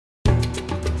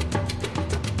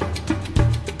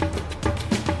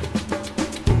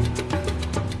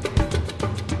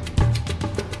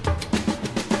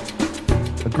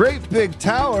great big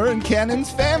tower in Cannon's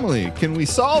family. Can we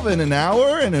solve in an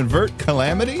hour and avert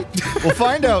calamity? We'll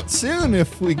find out soon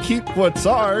if we keep what's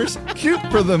ours, shoot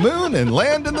for the moon and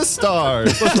land in the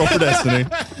stars. Let's roll for destiny.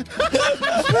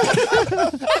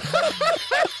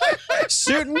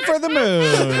 Shooting for the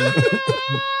moon.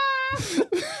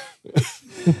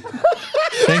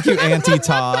 Thank you, Auntie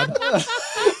Todd.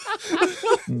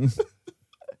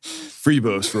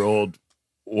 Freebos rolled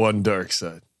 1 dark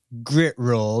side. Grit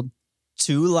rolled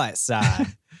 2 light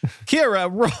side. Kira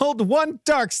rolled 1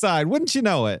 dark side. Wouldn't you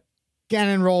know it?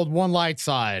 Gannon rolled 1 light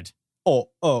side.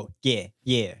 Oh,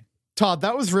 yeah. Todd,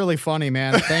 that was really funny,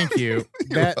 man. Thank you.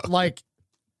 That, like,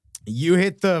 you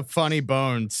hit the funny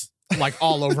bones, like,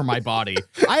 all over my body.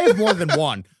 I have more than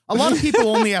one. A lot of people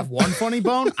only have one funny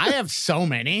bone. I have so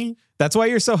many. That's why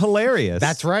you're so hilarious.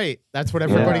 That's right. That's what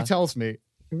everybody tells me.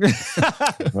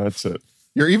 That's it.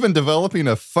 You're even developing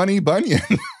a funny bunion.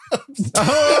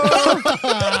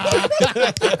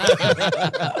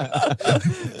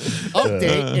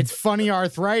 Update, it's funny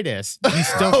arthritis. You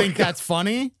still think that's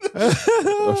funny? A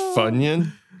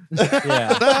Funyun?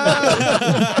 Yeah.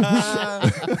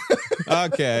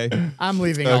 Okay. I'm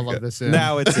leaving all of this in.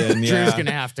 Now it's in. Yeah. Drew's going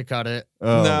to have to cut it.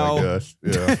 Oh No. my gosh.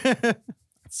 Yeah.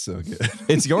 It's so good.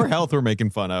 It's your health we're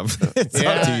making fun of. It's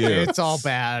up to you. It's all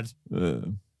bad.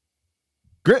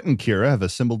 Grit and Kira have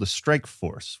assembled a strike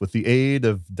force with the aid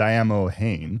of Diamo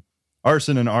Hain.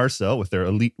 Arson and Arcel, with their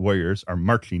elite warriors, are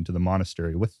marching to the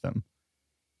monastery with them.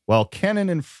 While Cannon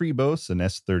and Freebos and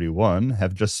S31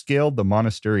 have just scaled the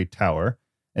monastery tower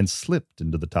and slipped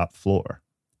into the top floor.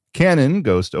 Cannon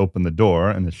goes to open the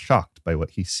door and is shocked by what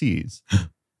he sees.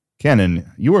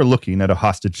 Cannon, you are looking at a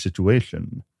hostage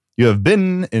situation. You have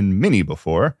been in many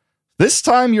before. This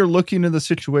time you're looking at the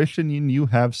situation and you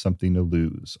have something to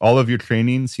lose. All of your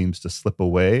training seems to slip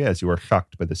away as you are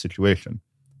shocked by the situation.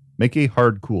 Make a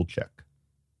hard cool check.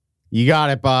 You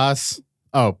got it, boss.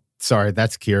 Oh, sorry.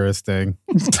 That's Kira's thing.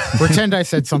 Pretend I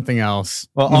said something else.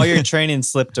 Well, all your training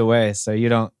slipped away, so you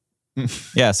don't.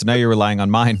 Yeah, so now you're relying on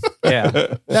mine.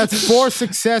 Yeah. That's 4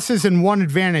 successes and 1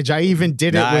 advantage. I even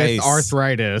did it Nice. with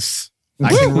arthritis. I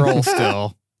can roll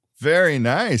still. Very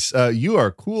nice. You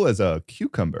are cool as a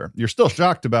cucumber. You're still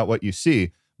shocked about what you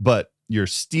see, but your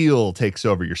steel takes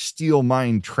over. Your steel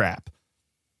mind trap.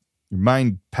 Your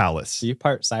mind palace. Are you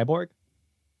part cyborg?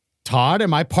 Todd,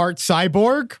 am I part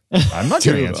cyborg? I'm not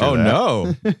going to answer Oh, that.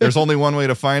 no. There's only one way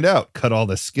to find out. Cut all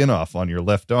the skin off on your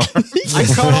left arm. I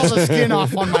cut all the skin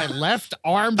off on my left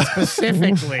arm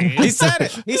specifically. He said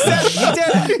it. He said it.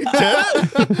 He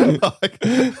did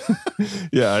it.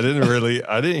 Yeah, I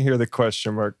didn't hear the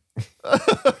question mark.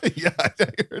 Yeah, I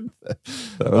heard that.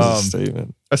 That was a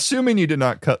statement. Assuming you did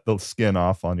not cut the skin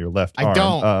off on your left I arm,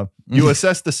 don't. You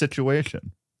assess the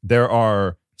situation. There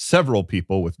are several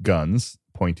people with guns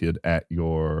pointed at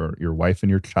your wife and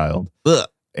your child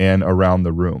and around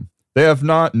the room. They have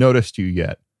not noticed you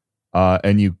yet,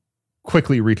 and you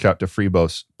quickly reach out to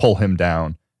Freebos, pull him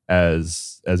down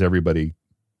as everybody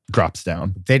drops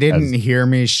down. They didn't hear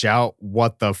me shout,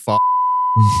 "What the fuck?"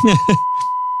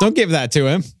 Don't give that to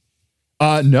him.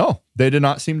 No, they did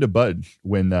not seem to budge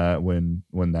when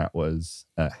that was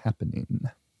happening.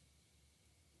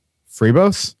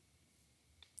 Freebos?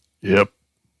 Yep.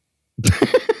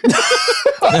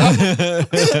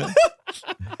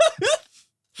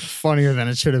 Funnier than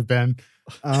it should have been.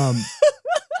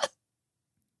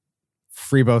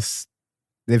 Freebos,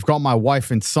 they've got my wife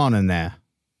and son in there.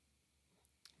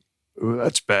 Ooh,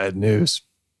 that's bad news.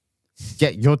 Yeah,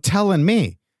 you're telling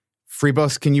me.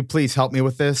 Freebos, can you please help me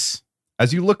with this?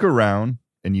 As you look around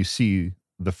and you see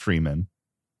the Freeman,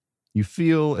 you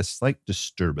feel a slight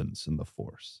disturbance in the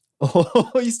force.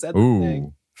 Oh, you said the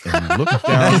thing. And you look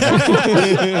down.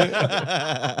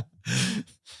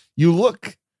 You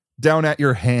look down at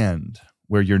your hand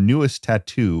where your newest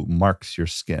tattoo marks your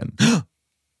skin.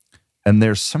 And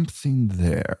there's something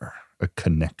there, a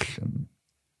connection.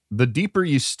 The deeper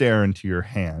you stare into your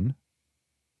hand,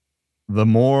 the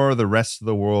more the rest of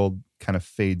the world kind of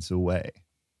fades away.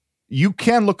 You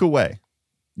can look away.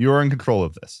 You are in control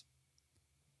of this.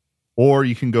 Or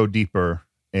you can go deeper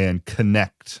and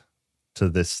connect to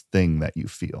this thing that you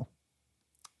feel.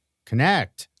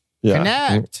 Connect. Yeah.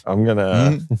 Connect. I'm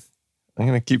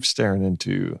gonna keep staring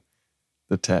into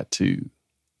the tattoo.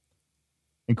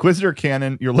 Inquisitor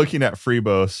Cannon, you're looking at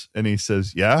Freebos, and he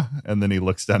says, "Yeah," and then he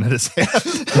looks down at his hand.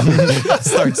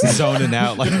 Starts zoning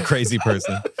out like a crazy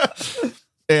person.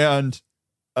 And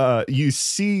you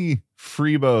see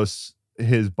Freebos,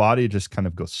 his body just kind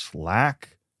of goes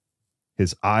slack.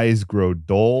 His eyes grow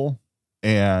dull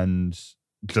and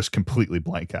just completely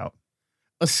blank out.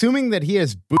 Assuming that he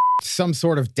has some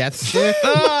sort of death stick.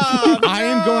 I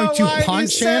am going to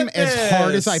punch him as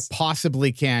hard as I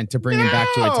possibly can to bring him back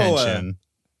to attention.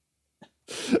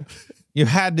 You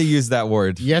had to use that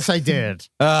word. Yes, I did.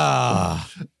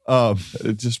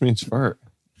 It just means fart.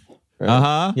 Right?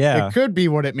 Uh-huh. Yeah. It could be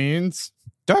what it means.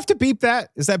 Do I have to beep that?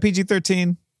 Is that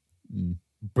PG-13?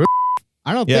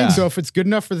 I don't Yeah. think so. If it's good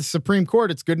enough for the Supreme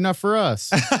Court, it's good enough for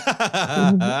us.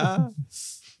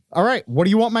 All right. What do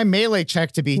you want my melee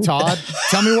check to be, Todd?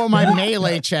 Tell me what my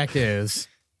melee check is.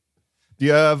 Do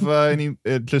you have any?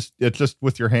 It's just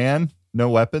with your hand, no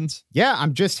weapons. Yeah,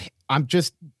 I'm just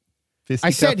I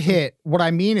said hit. What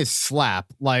I mean is slap.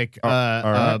 Like, all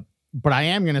right. but I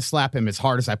am going to slap him as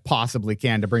hard as I possibly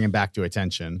can to bring him back to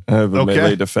attention. I have a Okay.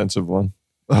 melee defensive one.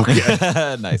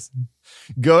 Okay, Nice.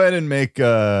 go ahead and make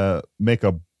a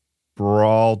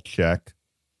brawl check,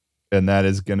 and that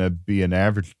is going to be an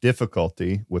average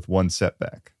difficulty with 1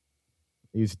 setback.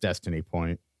 Use a destiny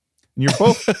point.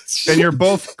 And you're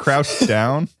both crouched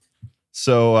down,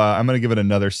 so I'm going to give it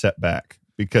another setback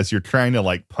because you're trying to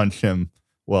like punch him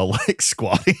while like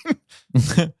squatting.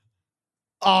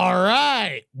 All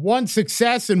right. 1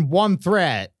 success and 1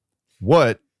 threat.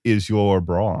 What is your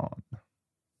brawn?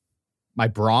 My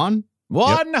brawn?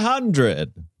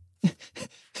 100.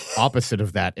 Opposite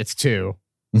of that. It's 2.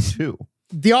 2.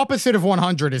 The opposite of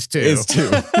 100 is 2. Is 2.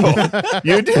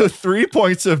 You do 3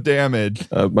 points of damage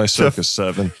My soak is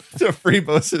 7. to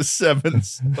Freebos' 7.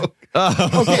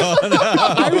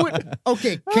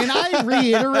 Okay, can I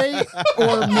reiterate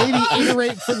or maybe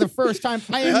iterate for the first time?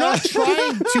 I am not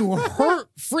trying to hurt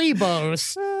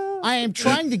Freebos. I am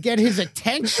trying to get his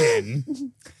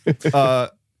attention.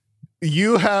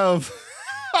 You have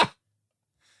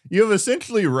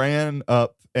essentially ran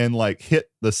up and like hit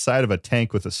the side of a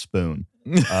tank with a spoon.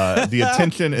 The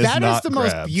attention is That is not the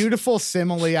grabbed. most beautiful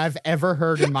simile I've ever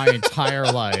heard in my entire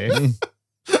life.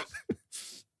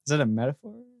 Is it a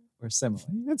metaphor or simile?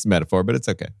 It's metaphor, but it's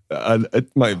okay.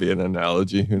 It might be an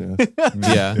analogy. Who knows?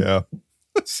 Yeah. Yeah,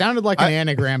 Sounded like an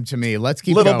anagram to me. Let's a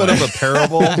keep little going. bit of a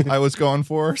parable I was going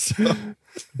for. So.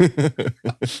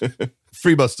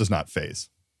 Freebus does not phase.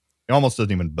 He almost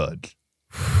doesn't even budge.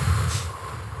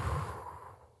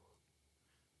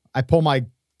 I pull my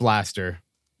blaster.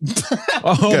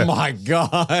 Oh Okay. my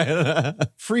God.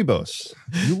 Freebos,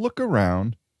 you look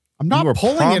around. I'm not You are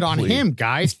pulling it on promptly- him,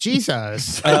 guys.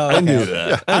 Jesus. I knew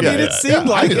that. I mean, it seemed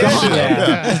like it.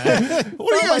 Yeah.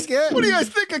 What do you guys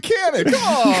think of Cannon? Come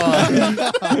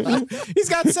on. He's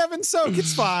got 7 soak.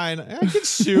 It's fine. I can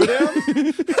shoot him.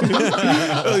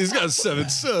 Oh, he's got 7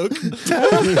 soak. You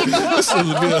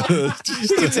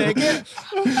can take it.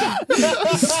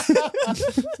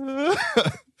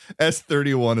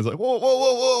 S31 is like, whoa, whoa,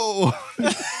 whoa, whoa.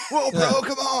 Whoa, bro,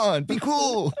 come on. Be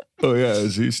cool. Oh, yeah.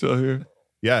 Is he still here?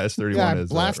 Yeah, S31 Yeah, is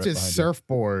blast right his behind you.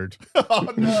 surfboard.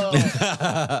 Oh,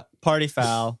 no. Party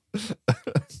foul.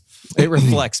 It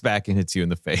reflects back and hits you in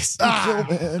the face. Oh,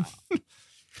 man.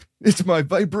 It's my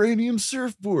vibranium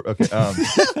surfboard. Okay.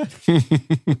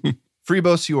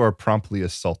 Freebos, you are promptly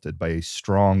assaulted by a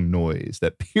strong noise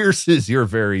that pierces your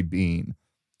very being.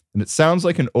 And it sounds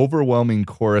like an overwhelming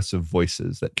chorus of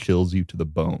voices that chills you to the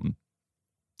bone.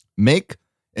 Make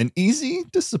an easy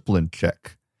discipline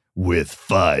check with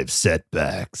 5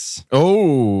 setbacks.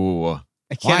 Oh.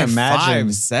 I can't Why imagine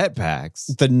 5 setbacks.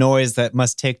 the noise that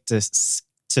must take to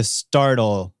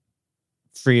startle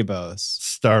Freebos.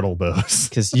 Startle those.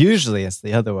 Because usually it's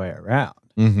the other way around.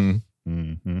 Mm-hmm.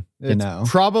 Mm-hmm. You know.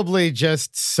 Probably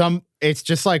just it's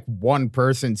just like one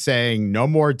person saying, no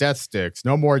more death sticks,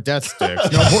 no more death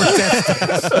sticks, no more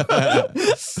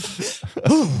death sticks.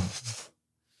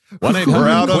 1-800 We're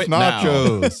out of quit now.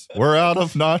 nachos. We're out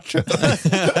of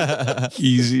nachos.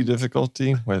 Easy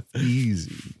difficulty with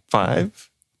Easy. 5.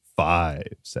 5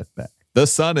 setback. The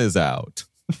sun is out.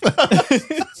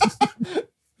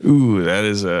 Ooh, that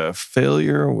is a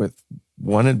failure with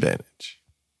 1 advantage.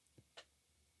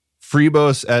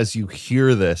 Freebos, as you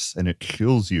hear this and it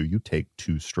chills you, you take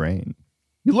 2 strain.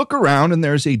 You look around and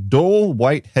there's a dull,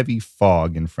 white, heavy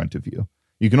fog in front of you.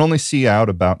 You can only see out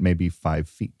about maybe 5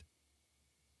 feet.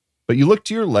 But you look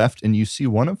to your left and you see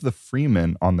one of the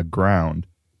freemen on the ground,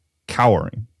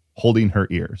 cowering, holding her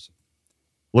ears,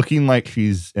 looking like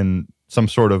she's in some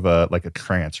sort of a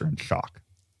trance or in shock.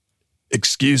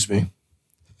 Excuse me.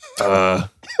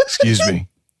 Excuse me.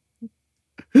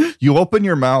 You open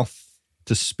your mouth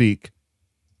to speak,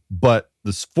 but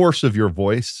the force of your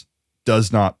voice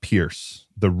does not pierce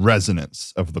the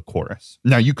resonance of the chorus.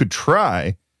 Now, you could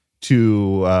try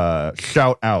to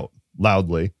shout out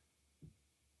loudly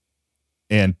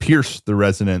and pierce the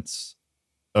resonance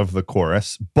of the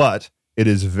chorus, but it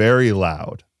is very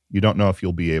loud. You don't know if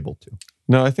you'll be able to.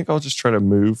 No, I think I'll just try to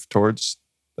move towards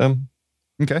them.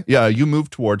 Okay. Yeah, you move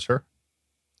towards her.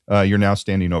 You're now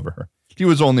standing over her. She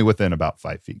was only within about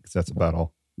 5 feet because that's about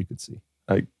all you could see.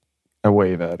 I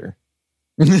wave at her.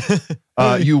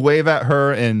 You wave at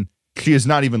her and she is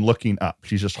not even looking up.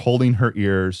 She's just holding her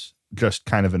ears, just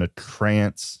kind of in a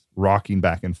trance, rocking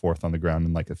back and forth on the ground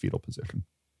in like a fetal position.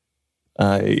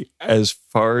 As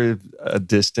far a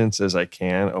distance as I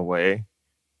can away,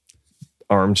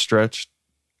 arm stretched,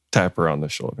 tap her on the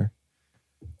shoulder.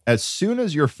 As soon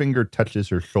as your finger touches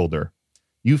her shoulder,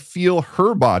 you feel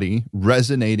her body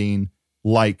resonating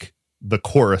like the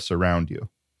chorus around you.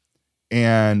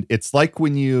 And it's like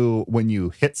when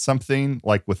you hit something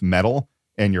like with metal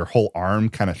and your whole arm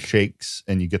kind of shakes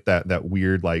and you get that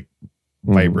weird like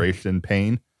vibration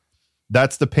pain.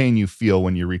 That's the pain you feel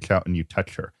when you reach out and you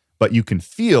touch her. But you can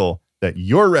feel that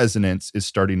your resonance is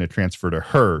starting to transfer to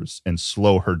hers and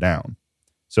slow her down.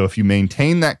 So if you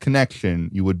maintain that connection,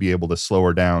 you would be able to slow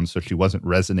her down so she wasn't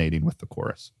resonating with the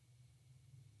chorus.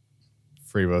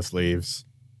 Freebos leaves.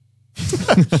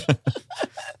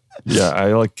 Yeah,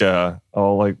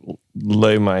 I'll like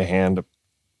lay my hand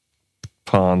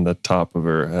upon the top of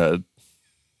her head.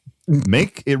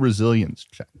 Make a resilience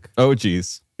check. Oh,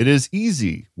 geez. It is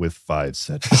easy with 5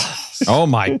 setbacks. Oh,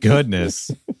 my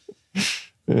goodness.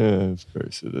 Yeah, of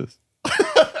course it is.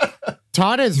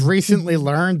 Todd has recently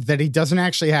learned that he doesn't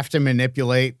actually have to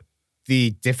manipulate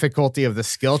the difficulty of the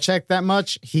skill check that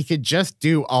much. He could just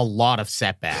do a lot of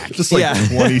setbacks. Just like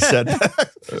 20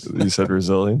 setbacks. You said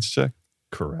resilience check?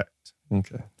 Correct.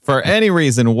 Okay. For any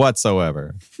reason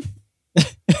whatsoever.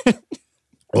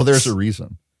 Well, there's a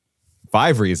reason.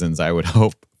 5 reasons, I would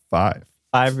hope. 5.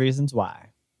 5 reasons why.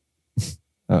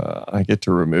 I get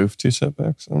to remove 2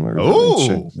 setbacks on my resilience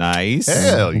check. Oh, Nice.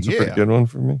 hell That's a pretty yeah. good one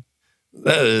for me.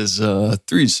 That is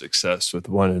 3 success with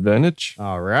 1 advantage.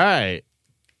 All right.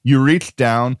 You reach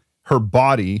down, her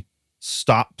body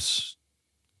stops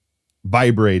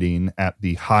vibrating at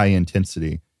the high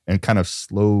intensity and kind of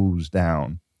slows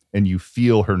down, and you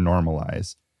feel her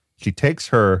normalize. She takes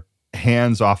her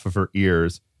hands off of her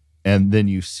ears, and then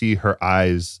you see her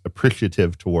eyes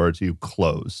appreciative towards you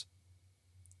close.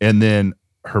 And then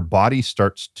her body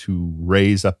starts to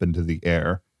raise up into the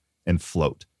air and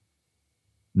float.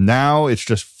 Now it's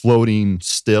just floating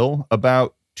still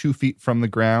about 2 feet from the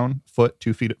ground,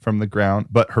 2 feet from the ground,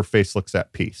 but her face looks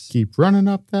at peace. Keep running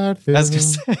up that hill. I was gonna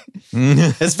say,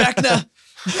 it's Vecna.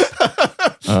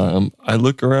 I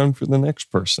look around for the next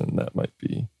person that might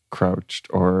be crouched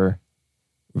or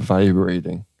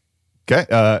vibrating.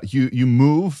 Okay. You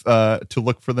move to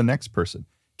look for the next person.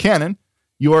 Cannon,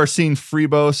 you are seeing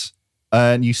Freebos,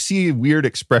 and you see weird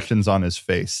expressions on his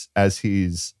face as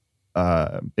he's.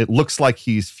 It looks like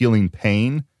he's feeling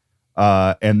pain,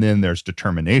 and then there's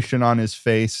determination on his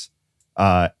face,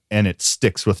 and it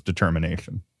sticks with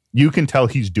determination. You can tell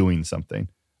he's doing something.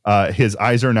 His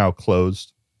eyes are now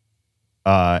closed,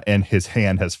 and his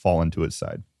hand has fallen to his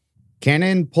side.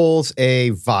 Cannon pulls a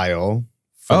vial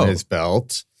from his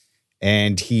belt,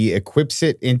 and he equips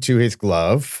it into his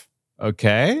glove,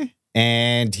 Okay.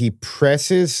 and he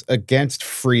presses against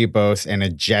Freebos and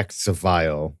ejects the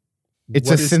vial. It's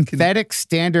What a is synthetic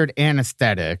standard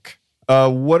anesthetic.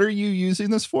 What are you using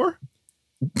this for?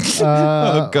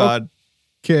 Oh, God.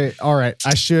 Okay, all right.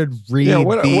 I should read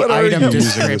what the are item you using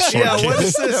this description. for? Yeah, what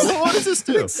is this? What does this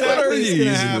do? What are you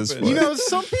using this for? You know,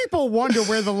 some people wonder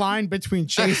where the line between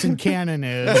Chase and Cannon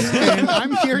is, and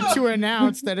I'm here to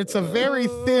announce that it's a very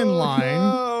thin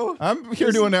line. I'm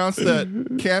here to announce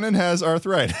that Cannon has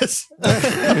arthritis.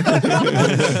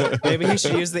 Maybe he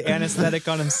should use the anesthetic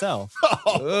on himself.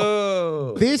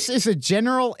 Oh. This is a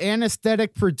general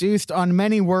anesthetic produced on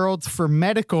many worlds for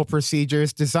medical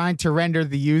procedures designed to render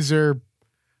the user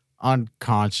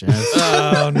unconscious.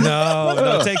 Oh, no.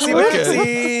 No takesy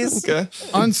backsies. Okay.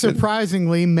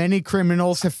 Unsurprisingly, many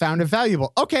criminals have found it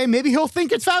valuable. Okay, maybe he'll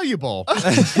think it's valuable.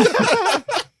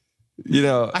 You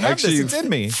know, I have actually, this. It's in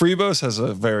me. Freebos has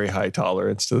a very high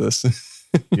tolerance to this.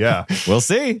 Yeah. We'll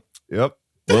see. Yep.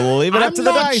 We'll leave it up I'm to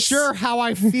the not dice. sure how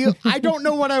I feel. I don't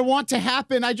know what I want to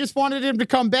happen. I just wanted him to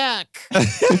come back.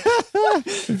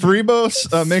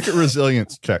 Freebos, make a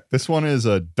resilience check. This one is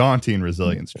a daunting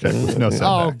resilience check with no setbacks.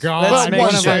 Oh, God. Let's Well, make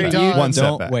one sure setback. you One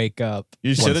don't setback. wake up.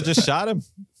 You should have just shot him.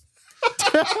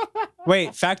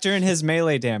 Wait, factor in his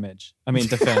melee damage. I mean,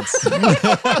 defense.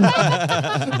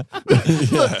 The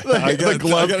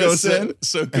glove goes in,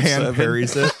 So hand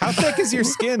parries it. How thick is your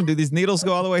skin? Do these needles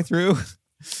go all the way through?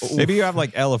 Maybe you have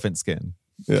like elephant skin.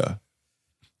 Yeah.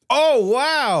 Oh,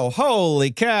 wow. Holy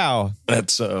cow.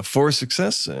 That's 4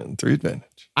 success and 3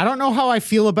 advantage. I don't know how I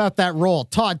feel about that roll.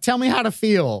 Todd, tell me how to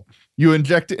feel. You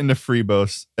inject it into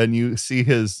Freebos, and you see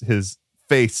his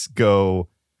face go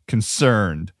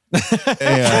concerned,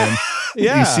 and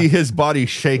you see his body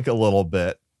shake a little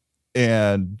bit,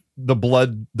 and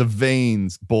the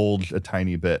veins bulge a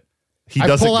tiny bit. He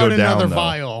doesn't pull go out down another though.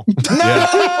 vial.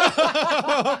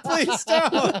 Yeah. Please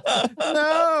don't.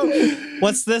 No.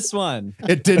 What's this one?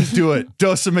 It didn't do it.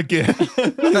 Dose him again.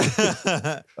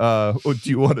 Do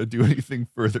you want to do anything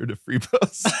further to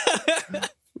Freebos?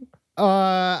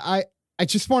 I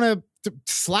just want to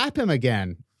slap him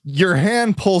again. Your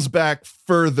hand pulls back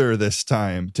further this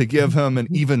time to give him an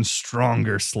even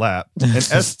stronger slap. And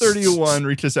S31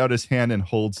 reaches out his hand and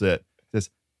holds it.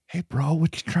 Says, "Hey, bro,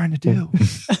 what you trying to do?"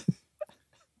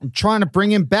 I'm trying to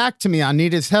bring him back to me. I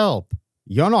need his help.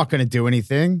 You're not going to do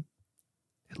anything.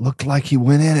 It looked like he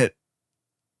went in it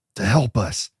to help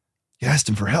us. You asked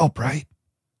him for help, right?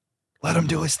 Let him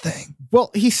do his thing. Well,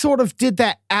 he sort of did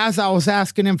that as I was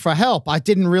asking him for help. I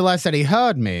didn't realize that he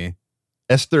heard me.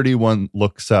 S31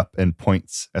 looks up and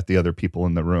points at the other people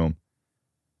in the room.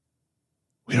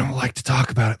 We don't like to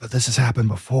talk about it, but this has happened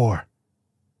before.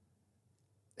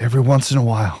 Every once in a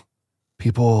while,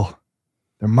 people,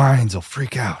 their minds will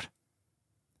freak out.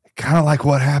 Kind of like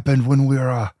what happened when we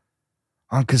were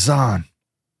on Kazan,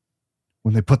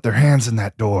 when they put their hands in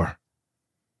that door.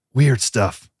 Weird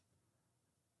stuff.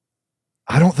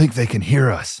 I don't think they can hear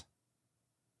us.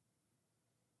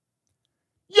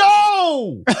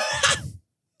 Yo!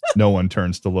 No one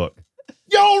turns to look.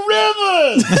 Yo,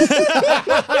 Rivers!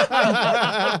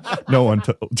 No one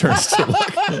turns to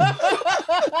look.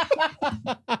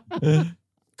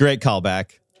 Great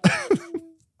callback.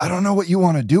 I don't know what you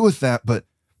want to do with that, but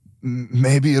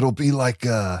maybe it'll be like,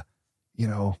 the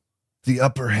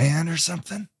upper hand or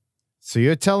something. So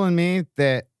you're telling me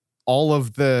that all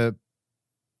of the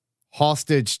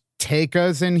hostage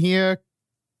takers in here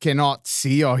cannot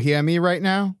see or hear me right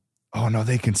now? Oh, no,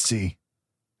 they can see.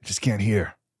 I just can't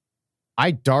hear.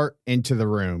 I dart into the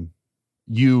room.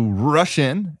 You rush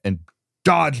in and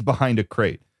dodge behind a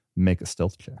crate. Make a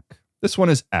stealth check. This one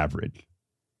is average.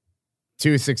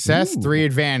 2 success, Ooh. 3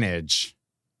 advantage.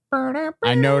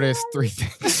 I noticed 3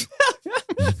 things.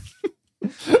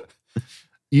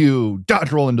 You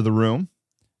dodge roll into the room,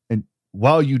 and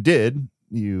while you did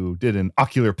an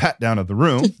ocular pat down of the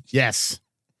room. Yes.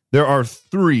 There are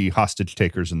 3 hostage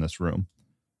takers in this room.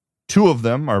 2 of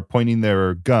them are pointing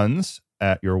their guns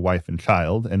at your wife and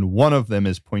child, and one of them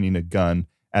is pointing a gun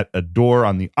at a door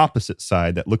on the opposite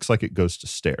side that looks like it goes to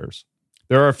stairs.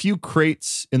 There are a few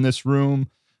crates in this room,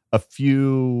 a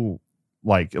few,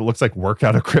 it looks like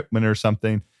workout equipment or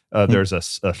something. There's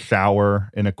a shower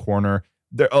in a corner.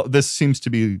 This seems to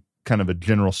be kind of a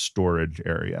general storage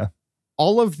area.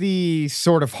 All of the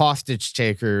sort of hostage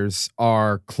takers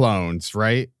are clones,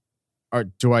 right? Or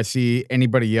do I see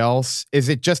anybody else? Is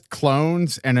it just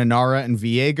clones and Inara and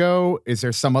Viego? Is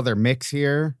there some other mix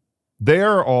here? They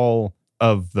are all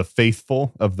of the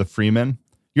faithful of the Freemen.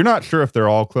 You're not sure if they're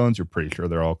all clones. You're pretty sure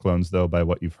they're all clones, though, by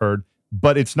what you've heard.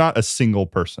 But it's not a single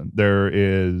person. There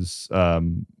is a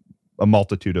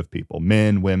multitude of people,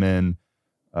 men, women,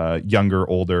 younger,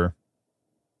 older.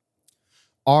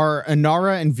 Are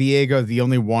Inara and Viego the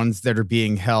only ones that are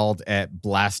being held at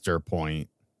Blaster Point?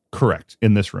 Correct,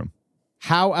 in this room.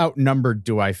 How outnumbered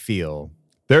do I feel?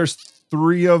 There's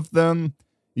 3 of them.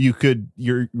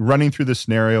 You're running through the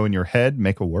scenario in your head.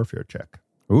 Make a warfare check.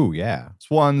 Ooh, yeah.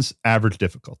 This one's average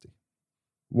difficulty.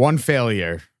 1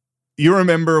 failure. You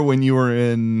remember when you were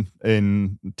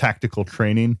in tactical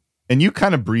training, and you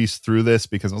kind of breezed through this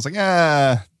because I was like,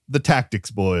 the tactics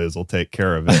boys will take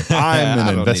care of it. I'm I an don't need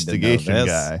to know investigation this.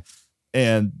 guy.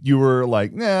 And you were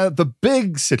like, the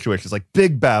big situations, like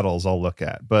big battles I'll look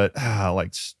at, but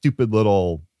like stupid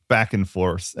little back and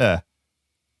forth.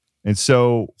 And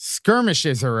so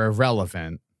Skirmishes are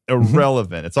irrelevant.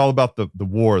 irrelevant. It's all about the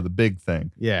war, the big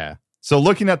thing. Yeah. So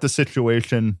looking at the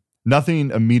situation,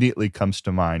 nothing immediately comes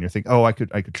to mind. You're thinking, I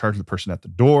could charge the person at the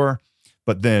door,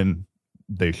 but then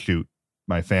they shoot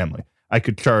my family. I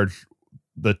could charge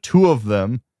the 2 of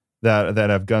them that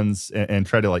have guns and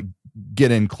try to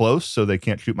get in close so they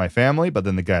can't shoot my family, but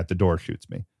then the guy at the door shoots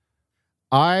me.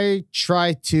 I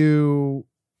try to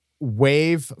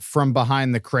wave from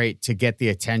behind the crate to get the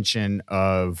attention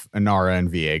of Inara and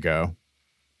Viego.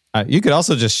 You could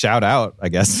also just shout out, I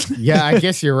guess. Yeah, I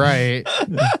guess you're right.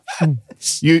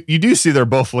 You do see they're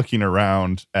both looking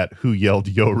around at who yelled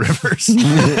Yo Rivers.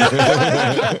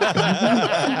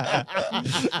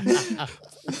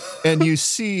 And you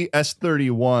see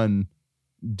S31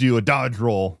 do a dodge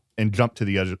roll and jump to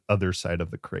the other side of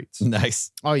the crates.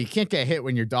 Nice. Oh, you can't get hit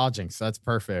when you're dodging, so that's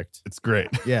perfect. It's great.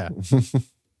 Yeah.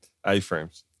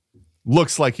 iframes.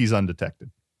 Looks like he's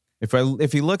undetected.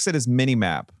 If he looks at his mini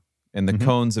map and the Mhm.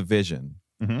 cones of vision,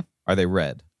 Mhm. are they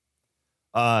red?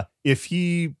 If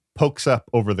he pokes up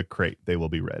over the crate, they will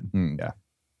be red. Hmm. Yeah.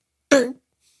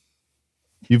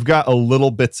 You've got a little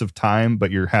bits of time,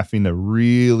 but you're having to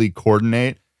really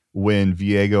coordinate when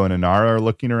Viego and Inara are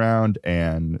looking around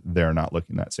and they're not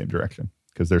looking that same direction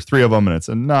because there's 3 of them and it's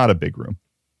not a big room.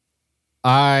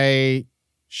 I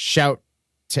shout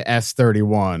to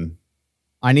S31,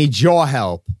 I need your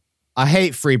help. I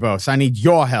hate Freebos. I need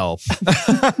your help.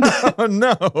 Oh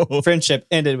no! Friendship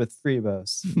ended with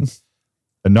Freebos.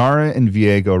 Inara and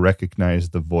Viego recognize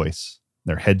the voice.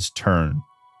 Their heads turn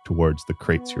towards the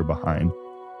crates you're behind.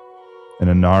 And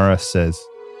Inara says,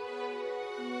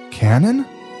 Cannon?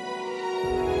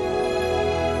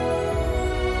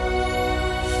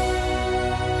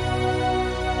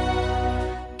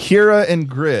 Kira and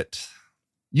Grit,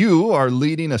 you are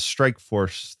leading a strike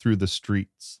force through the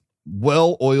streets.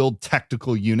 Well-oiled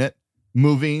tactical unit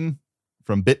moving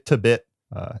from bit to bit.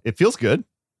 It feels good.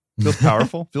 Feels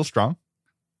powerful. Feels strong.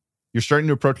 You're starting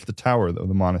to approach the tower, though,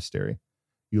 the monastery.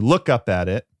 You look up at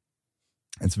it.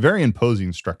 It's a very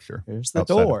imposing structure. Here's the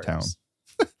outside of doors. town.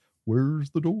 Where's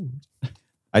the doors?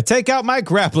 I take out my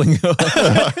grappling hook.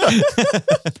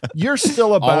 You're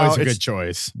still about Always a it's, good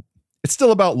choice. it's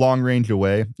still about long range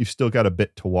away. You've still got a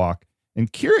bit to walk.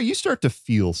 And Kira, you start to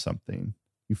feel something.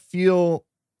 You feel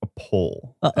a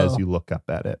pull as you look up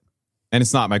at it. And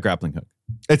it's not my grappling hook.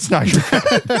 It's not your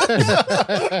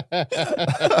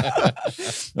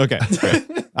Okay,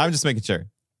 great. I'm just making sure.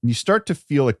 You start to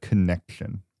feel a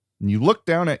connection. And you look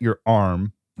down at your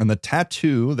arm, and the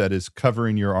tattoo that is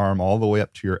covering your arm all the way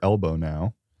up to your elbow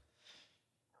now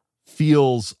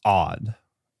feels odd.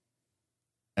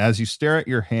 As you stare at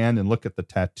your hand and look at the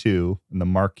tattoo and the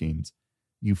markings,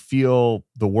 you feel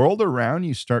the world around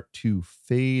you start to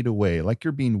fade away, like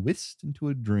you're being whisked into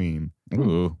a dream.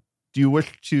 Ooh. Do you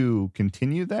wish to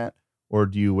continue that, or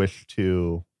do you wish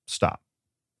to stop?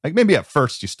 Like maybe at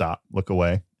first you stop, look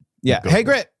away. Yeah. Go Hey, for it.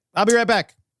 Grit. I'll be right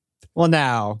back. Well,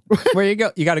 now, where you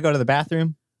go? You got to go to the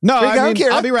bathroom? No, Where you I going, mean,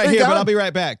 Kira? I'll be right Where you here, but going? I'll be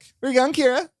right back. Where you going,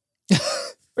 Kira?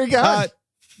 Where you going?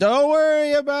 Don't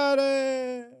worry about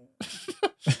it.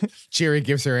 Cheery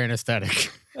gives her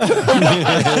anesthetic.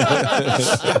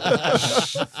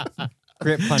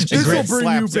 Grit punch. This will Grit bring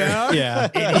you slaps her. back.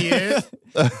 Yeah. Idiot.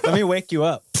 Let me wake you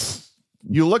up.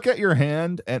 You look at your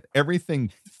hand and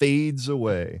everything fades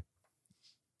away.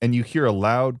 And you hear a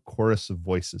loud chorus of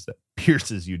voices that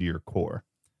pierces you to your core.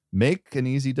 Make an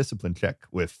easy discipline check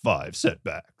with 5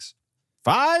 setbacks.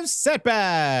 5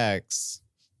 setbacks.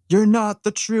 You're not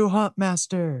the true hunt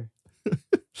master.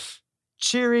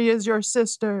 Cheery is your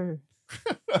sister.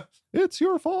 It's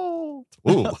your fault.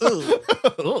 Ooh.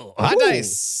 Hot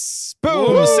dice.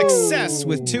 Boom. Whoa. Success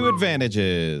with 2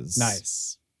 advantages.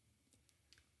 Nice.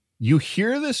 You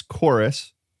hear this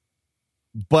chorus,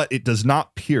 but it does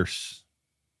not pierce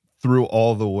through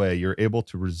all the way. You're able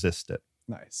to resist it.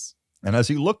 Nice. And as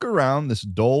you look around this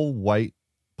dull white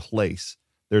place,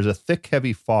 there's a thick,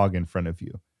 heavy fog in front of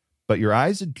you. But your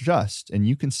eyes adjust and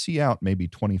you can see out maybe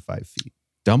 25 feet.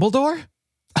 Dumbledore?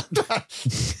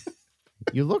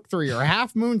 You look through your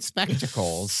half moon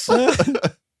spectacles.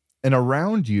 And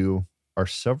around you are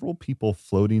several people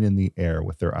floating in the air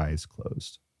with their eyes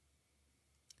closed.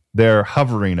 They're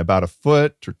hovering about a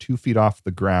foot or 2 feet off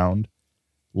the ground,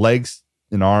 legs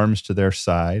and arms to their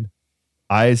side,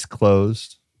 eyes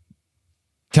closed.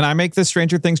 Can I make this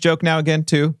Stranger Things joke now again,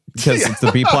 too? Because it's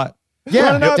the B plot.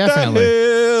 Yeah, Running up that definitely.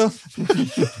 hill.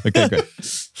 Okay, great.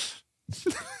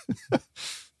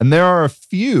 And there are a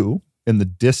few in the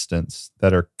distance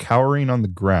that are cowering on the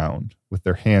ground with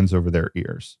their hands over their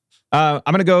ears. I'm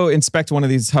going to go inspect one of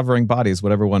these hovering bodies,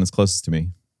 whatever one is closest to me.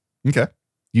 Okay.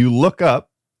 You look up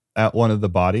at one of the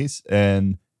bodies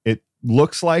and it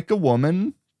looks like a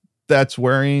woman that's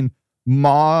wearing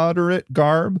moderate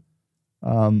garb.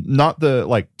 Not the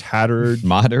like tattered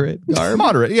Moderate garb?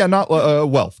 moderate. Yeah, not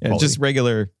wealth. Yeah, quality. just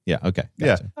regular. Yeah, okay. yeah,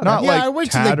 Gotcha. not like I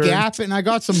went to tattered. the Gap and I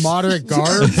got some moderate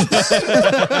garb.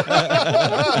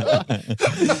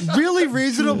 Really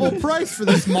reasonable price for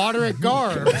this moderate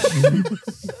garb.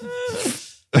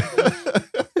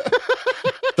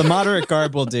 The moderate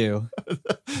garb will do.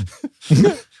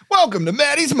 Welcome to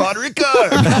Maddie's moderate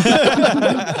garb.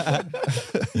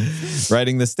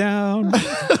 Writing this down.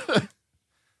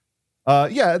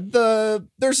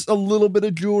 There's a little bit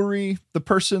of jewelry. The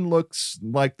person looks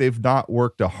like they've not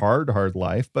worked a hard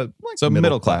life, but like So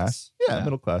middle class. Yeah, Yeah.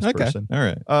 middle class Okay. person. All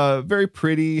right. Very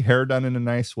pretty, hair done in a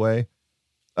nice way.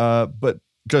 But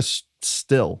just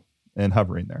still and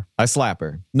hovering there. I slap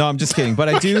her. No, I'm just kidding. But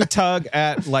I do tug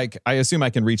at, like, I assume I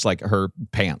can reach like her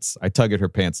pants. I tug at her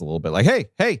pants a little bit. Like,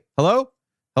 hey, hello?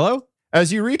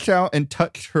 As you reach out and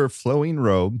touch her flowing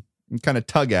robe and kind of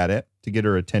tug at it to get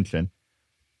her attention,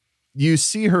 you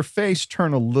see her face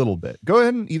turn a little bit. Go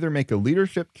ahead and either make a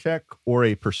leadership check or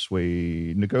a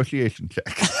negotiation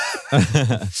check.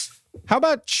 How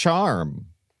about charm?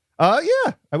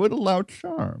 Yeah, I would allow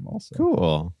charm also.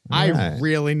 Cool. I Alright.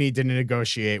 really need to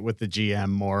negotiate with the GM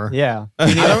more. Yeah.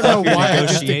 I don't know why I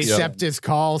just Negotiation. accept his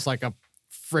calls like a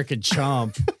freaking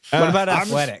chump. What about I'm-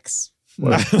 athletics?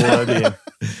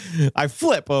 I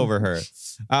flip over her.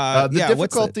 The yeah, what's it?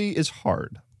 difficulty is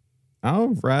hard.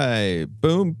 All right.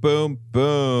 Boom, boom,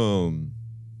 boom.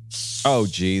 Oh,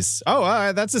 geez.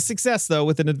 Oh, that's a success, though,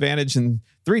 with an advantage and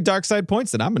 3 dark side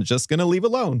points that I'm just going to leave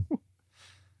alone.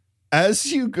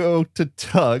 As you go to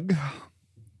tug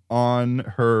on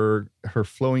her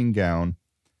flowing gown,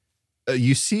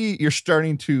 you see you're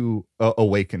starting to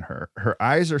awaken her. Her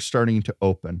eyes are starting to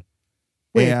open.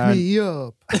 And-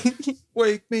 up.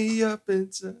 Wake me up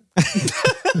inside.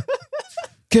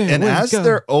 And as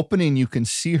they're opening, you can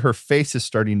see her face is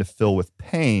starting to fill with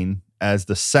pain as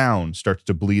the sound starts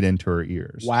to bleed into her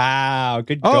ears. Wow.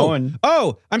 Good Oh, going.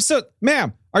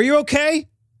 ma'am, are you okay?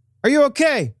 Are you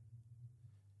okay?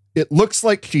 It looks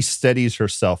like she steadies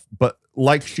herself, but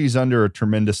like she's under a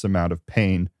tremendous amount of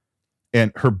pain,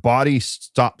 and her body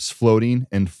stops floating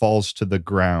and falls to the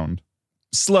ground.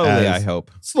 Slowly, I hope.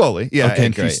 Slowly, yeah. Okay,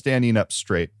 and great. she's standing up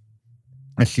straight.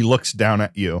 And she looks down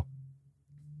at you.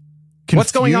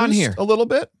 What's going on Confused here? A little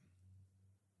bit.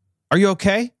 Are you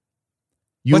okay?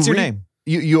 You What's your name?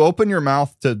 You open your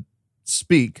mouth to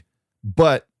speak,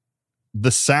 but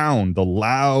the sound, the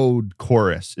loud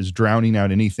chorus is drowning out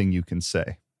anything you can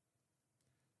say.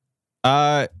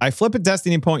 I flip a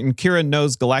destiny point and Kira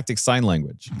knows galactic sign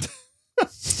language.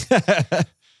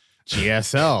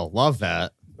 GSL. Love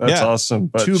that. That's Yeah. awesome,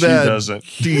 but Too she bad doesn't.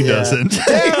 She doesn't.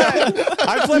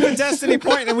 I flip a destiny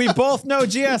point and we both know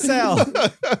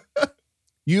GSL.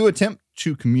 You attempt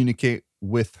to communicate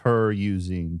with her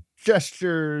using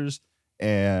gestures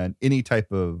and any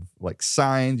type of like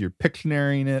signs. You're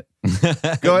Pictionarying it.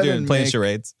 Go ahead and play make-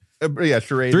 charades. Yeah,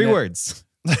 charade. 3 words.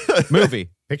 Movie.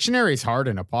 Pictionary's hard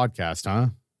in a podcast, huh?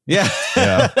 Yeah.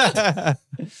 Yeah.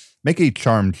 Make a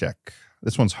charm check.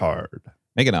 This one's hard.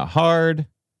 Making a hard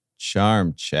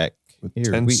charm check. Here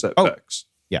 10 we- setbacks.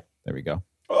 yeah, there we go.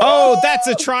 Oh, that's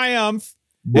a triumph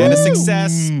and a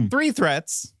success. 3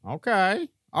 threats. Okay.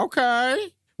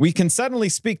 We can suddenly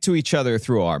speak to each other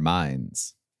through our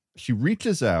minds. She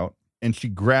reaches out and she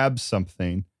grabs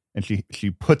something and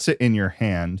she puts it in your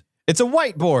hand It's a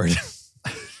whiteboard.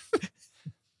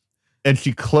 and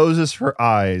she closes her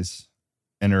eyes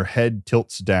and her head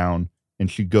tilts down and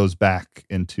she goes back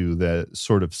into the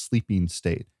sort of sleeping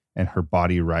state and her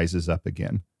body rises up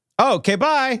again. Oh, okay,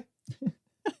 bye.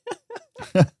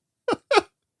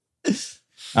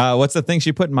 What's the thing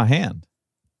she put in my hand?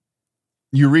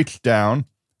 You reach down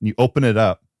and you open it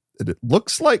up and it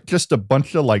looks like just a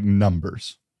bunch of like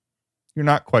numbers. You're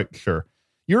not quite sure.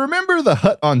 You remember the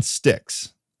hut on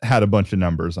sticks had a bunch of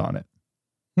numbers on it.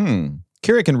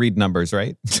 Kira can read numbers,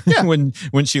 right? Yeah.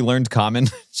 when she learned common.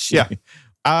 Yeah.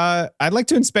 I'd like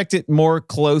to inspect it more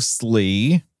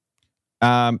closely.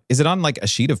 Is it on like a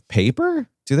sheet of paper?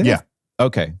 Do they? Yeah.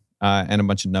 Okay. And a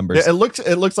bunch of numbers. It looks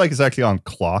like it's actually on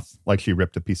cloth, like she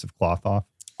ripped a piece of cloth off.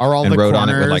 Are all And the wrote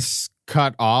corners on it with,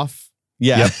 cut off?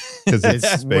 Yeah. Yep. Because it's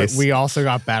It's, space. we also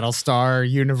got Battlestar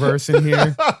universe in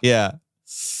here. Yeah.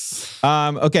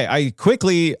 Okay.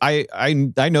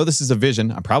 I know this is a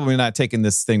vision. I'm probably not taking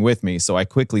this thing with me, so I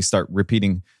quickly start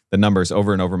repeating the numbers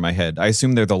over and over in my head. I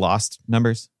assume they're the lost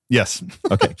numbers. Yes.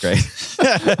 Okay, great.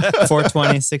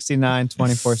 420, 69,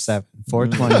 24/7.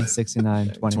 420, 69,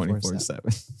 24/7.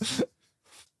 24/7.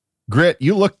 Grit,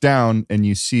 you look down and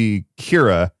you see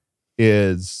Kira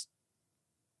is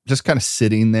just kind of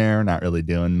sitting there, not really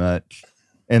doing much.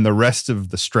 And the rest of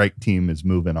the strike team is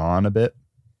moving on a bit.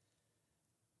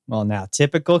 Well, now,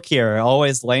 typical Kira,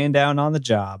 always laying down on the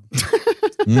job.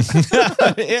 Is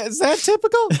that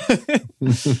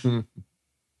typical?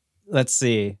 Let's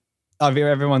see.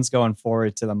 Everyone's going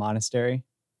forward to the monastery.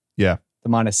 Yeah. The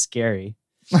monastery.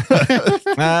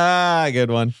 Good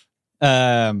one.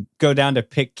 Go down to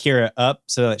pick Kira up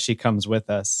so that she comes with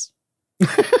us.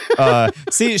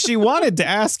 See, she wanted to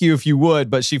ask you if you would,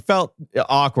 but she felt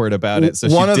awkward about it. So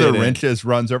one she of the didn't. wrenches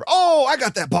runs over. Oh, I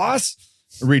got that, boss.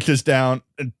 Reaches down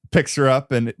and picks her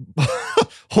up and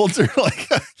holds her like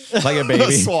Like a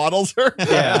baby. swaddles her.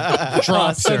 Yeah.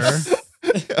 Drops her.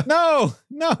 No,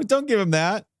 don't give him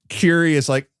that. Curie is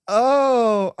like,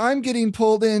 oh, I'm getting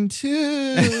pulled in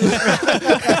too. And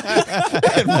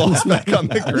falls back on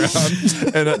the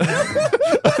ground. And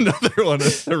another one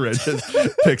of the wrenches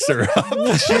picks her up.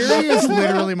 Cheery is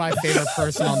literally my favorite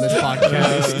person on this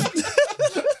podcast.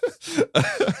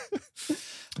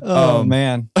 Oh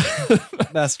man,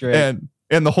 that's great.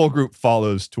 And the whole group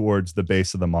follows towards the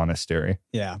base of the monastery.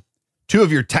 Yeah. 2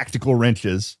 of your tactical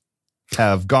wrenches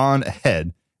have gone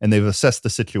ahead and they've assessed the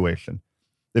situation.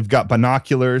 They've got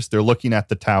binoculars. They're looking at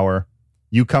the tower.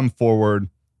 You come forward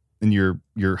and you're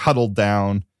huddled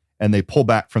down, and they pull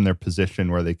back from their position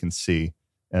where they can see.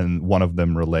 And one of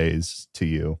them relays to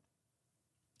you.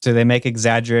 Do they make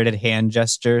exaggerated hand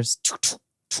gestures?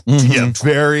 Yeah,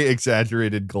 very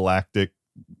exaggerated galactic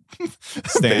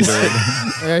Standard.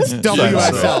 It's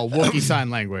WSL, Wookiee Sign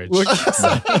Language.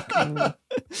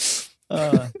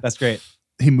 That's great.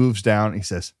 He moves down. He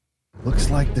says, looks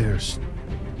like there's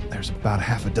about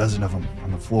half a dozen of them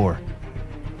on the floor.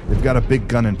 They've got a big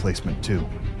gun emplacement too.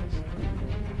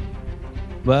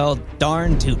 Well,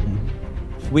 darn tootin'.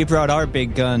 We brought our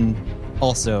big gun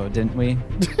also, didn't we?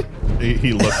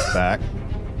 He looks back.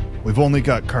 We've only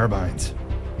got carbines.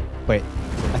 Wait,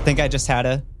 I think I just had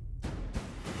a...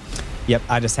 Yep,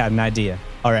 I just had an idea.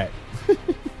 All right.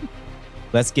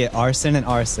 Let's get Arson and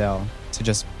Arcel to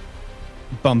just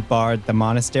bombard the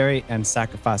monastery and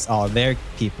sacrifice all their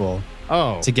people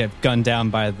to get gunned down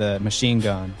by the machine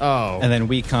gun. Oh. And then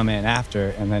we come in after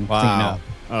and then clean up.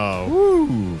 Oh.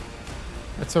 Woo.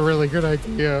 That's a really good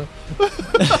idea.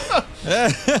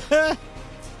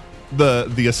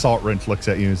 The assault wrench looks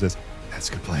at you and says, that's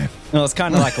a good plan. No, it's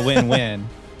kind of like a win-win.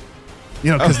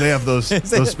 You know, because they have those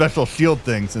special shield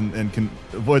things and can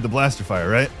avoid the blaster fire,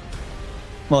 right?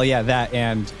 Well, yeah, that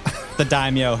and the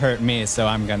daimyo hurt me, so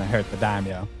I'm going to hurt the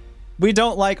daimyo. We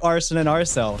don't like Arson and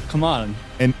Arcel. Come on.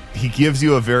 And he gives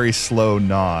you a very slow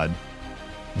nod.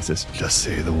 He says, just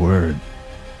say the word.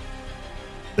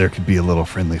 There could be a little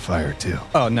friendly fire, too.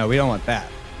 Oh, no, we don't want that.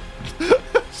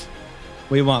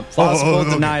 We want plausible okay.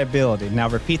 deniability. Now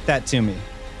repeat that to me.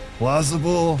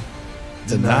 Plausible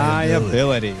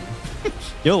Deniability.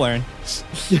 You'll learn.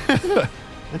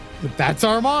 That's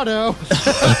our motto.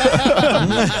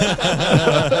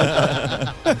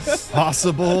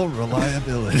 Possible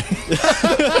reliability.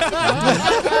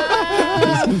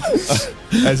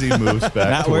 As he moves back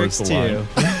That towards works the line.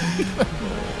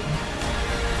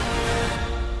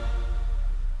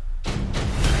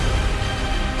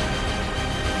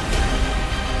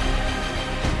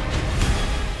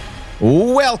 too.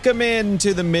 Welcome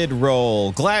into the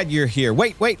mid-roll. Glad you're here.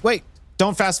 Wait.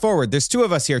 Don't fast forward. There's 2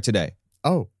 of us here today.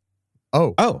 Oh.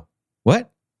 Oh,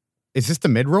 what? Is this the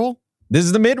mid-roll? This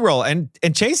is the mid-roll, and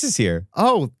Chase is here.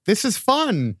 Oh, this is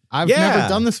fun. I've never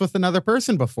done this with another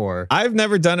person before. I've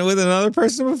never done it with another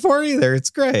person before either. It's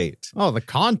great. Oh, the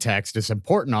context is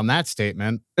important on that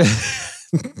statement.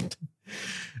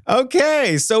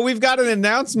 Okay, so we've got an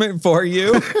announcement for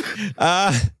you.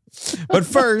 But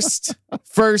first,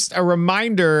 a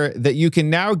reminder that you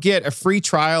can now get a free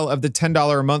trial of the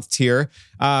 $10 a month tier.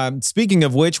 Speaking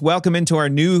of which, welcome into our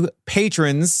new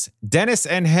patrons, Dennis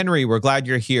and Henry. We're glad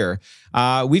you're here.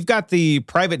 We've got the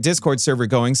private Discord server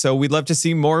going, so we'd love to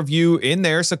see more of you in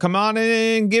there. So come on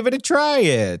and give it a try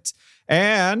it.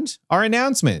 And our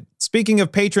announcement. Speaking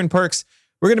of patron perks,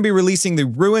 we're going to be releasing the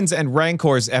Ruins and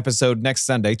Rancors episode next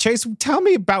Sunday. Chase, tell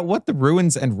me about what the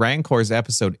Ruins and Rancors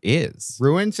episode is.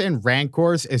 Ruins and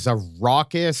Rancors is a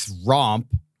raucous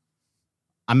romp.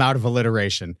 I'm out of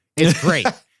alliteration. It's great.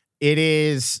 It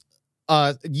is.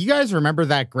 You guys remember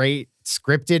that great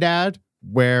scripted ad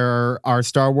where our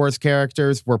Star Wars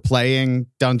characters were playing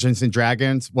Dungeons and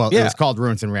Dragons? Well, it was called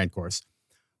Ruins and Rancors.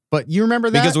 But you remember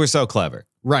that? Because we're so clever.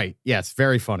 Right. Yes.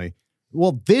 Very funny.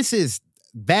 Well, this is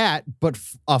that, but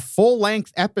a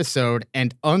full-length episode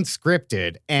and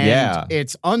unscripted. And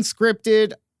it's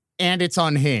unscripted and it's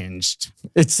unhinged.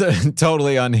 It's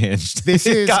totally unhinged.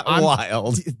 It got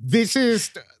wild. This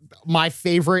is my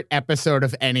favorite episode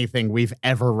of anything we've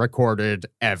ever recorded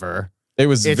ever.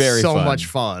 It's very so fun. much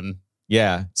fun.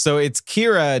 Yeah. So it's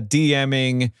Kira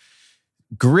DMing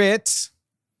Grit,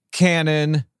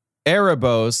 Canon,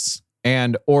 Erebos,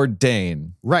 and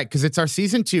Ordain. Right, because it's our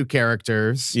season 2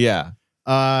 characters. Yeah.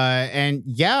 And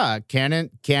yeah,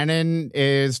 Canon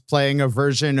is playing a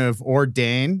version of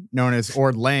Ordain known as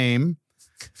Ordlame.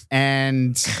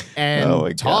 And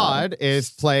Todd is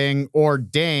playing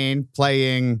Ordain,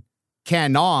 playing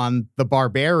Canon, the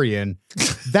Barbarian.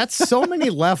 That's so many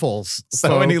levels.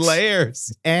 So many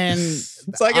layers. And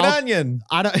it's like an onion.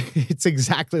 It's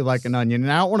exactly like an onion.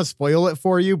 And I don't want to spoil it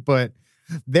for you, but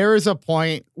There is a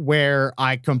point where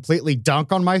I completely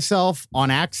dunk on myself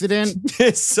on accident.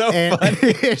 It's so And funny.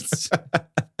 it's,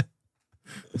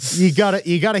 you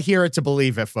gotta hear it to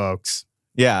believe it, folks.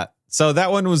 Yeah. So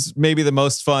that one was maybe the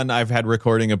most fun I've had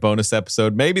recording a bonus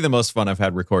episode. Maybe the most fun I've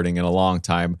had recording in a long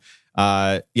time.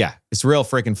 Yeah, it's real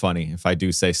freaking funny if I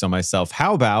do say so myself.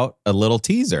 How about a little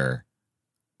teaser?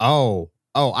 Oh,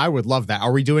 I would love that.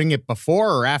 Are we doing it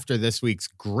before or after this week's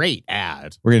great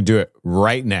ad? We're going to do it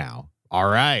right now. All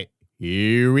right,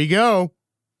 here we go.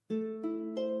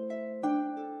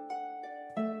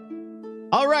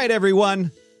 All right,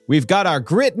 everyone. We've got our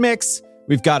grit mix.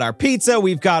 We've got our pizza.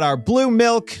 We've got our blue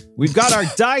milk. We've got our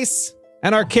dice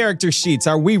and our character sheets.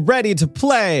 Are we ready to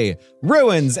play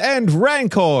Ruins and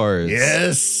Rancors?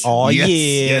 Yes. Oh, Yes,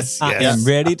 yeah. yes, I yes. am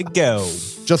ready to go.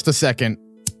 Just a second.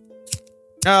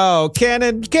 Oh,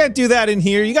 Cannon, you can't do that in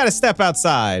here. You got to step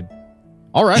outside.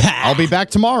 All right, I'll be back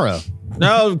tomorrow.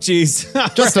 No, jeez.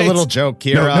 Just a little joke,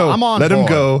 Kira. No, I'm on let him board.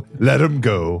 go. Let him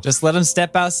go. Just let him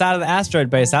step outside of the asteroid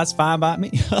base. That's fine by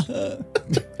me.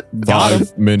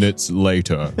 5 minutes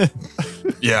later.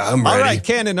 Yeah, I'm All ready. right,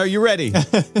 Cannon, are you ready?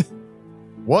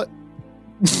 What?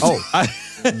 Oh,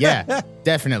 yeah,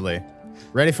 definitely.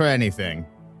 Ready for anything.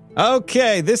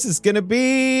 Okay, this is going to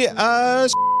be a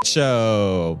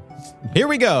show. Here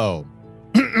we go.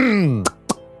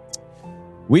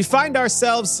 We find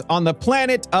ourselves on the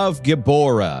planet of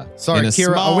Gibora. Sorry, in a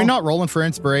Kira, small- are we not rolling for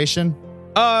inspiration?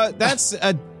 That's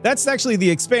actually the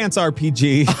Expanse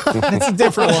RPG. It's a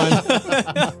different one.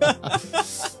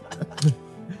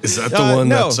 Is that the one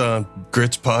no. that's on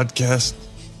Grit's podcast?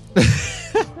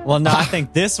 Well, no, I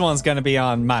think this one's going to be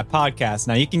on my podcast.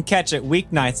 Now, you can catch it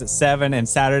weeknights at 7 and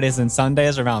Saturdays and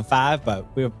Sundays around 5, but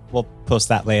we'll post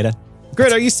that later.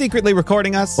 Grit, are you secretly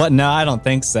recording us? What? No, I don't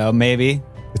think so. Maybe.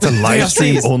 It's a live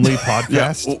stream Please. only Yeah.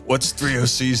 podcast. What's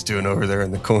 3OCs doing over there in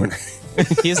the corner?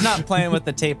 He's not playing with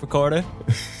the tape recorder.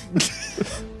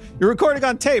 You're recording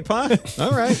on tape, huh?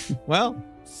 All right. Well,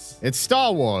 It's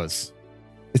Star Wars.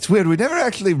 It's weird. We never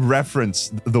actually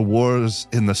reference the wars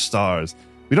in the stars.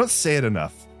 We don't say it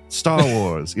enough. Star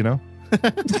Wars, you know?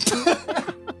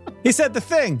 he said the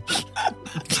thing.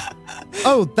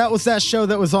 Oh, that was that show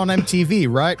that was on MTV,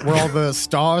 right? Where all the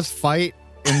stars fight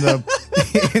in the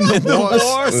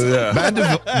wars. Yeah.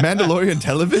 Mandalorian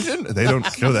television? They don't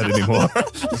show that anymore.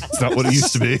 It's not what it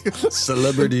used to be.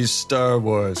 Celebrities Star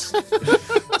Wars.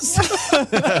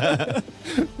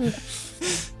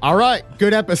 All right,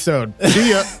 good episode.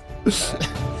 See ya.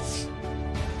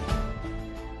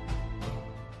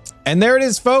 And there it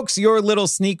is, folks. Your little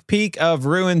sneak peek of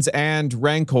Ruins and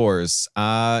Rancors.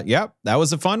 Yep, that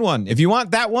was a fun one. If you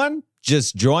want that one,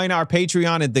 just join our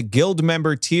Patreon at the guild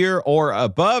member tier or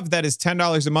above. That is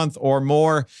 $10 a month or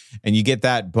more. And you get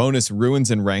that bonus Ruins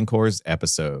and Rancors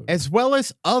episode. As well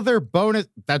as other bonus.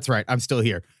 That's right, I'm still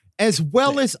here. As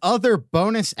well as other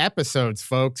bonus episodes,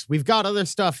 folks. We've got other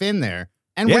stuff in there.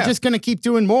 And we're Yeah. just going to keep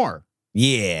doing more.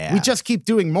 Yeah. We just keep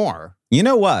doing more. You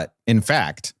know what? In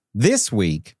fact, this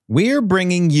week, we're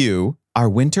bringing you our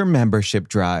winter membership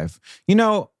drive. You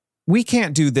know, we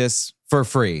can't do this for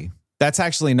free. That's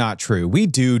actually not true. We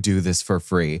do this for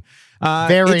free.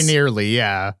 Very It's- nearly,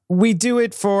 yeah. We do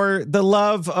it for the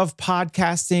love of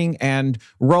podcasting and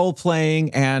role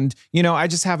playing. And, you know, I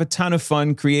just have a ton of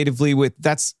fun creatively with,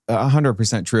 that's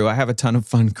 100% true. I have a ton of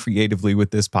fun creatively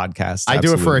with this podcast. I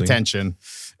do it for Absolutely. attention.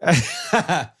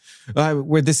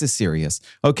 Where this is serious.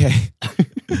 Okay.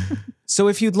 So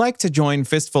if you'd like to join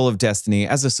Fistful of Destiny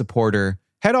as a supporter,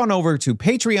 head on over to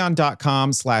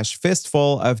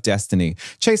patreon.com/fistful of destiny.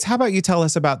 Chase, how about you tell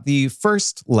us about the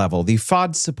first level, the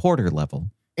FOD supporter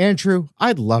level? Andrew,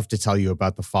 I'd love to tell you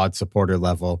about the FOD supporter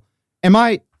level.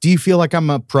 Do you feel like I'm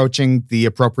approaching the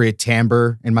appropriate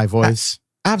timbre in my voice?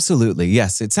 Absolutely.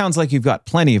 Yes. It sounds like you've got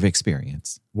plenty of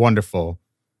experience. Wonderful.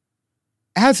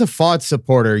 As a FOD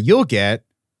supporter, you'll get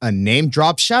a name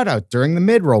drop shout out during the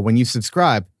mid-roll when you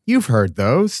subscribe. You've heard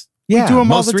those. Yeah. we do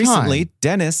them all most the time. recently,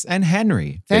 Dennis and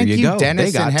Henry. Thank there you, you go.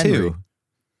 Dennis they got and Henry. two.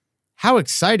 How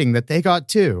exciting that they got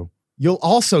two. You'll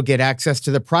also get access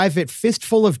to the private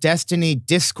Fistful of Destiny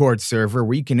Discord server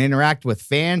where you can interact with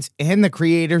fans and the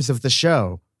creators of the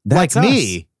show. That's like us.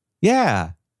 me.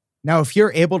 Yeah. Now, if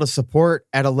you're able to support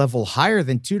at a level higher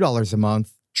than $2 a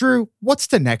month, Drew, what's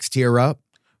the next tier up?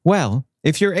 Well,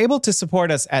 if you're able to support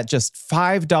us at just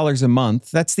 $5 a month,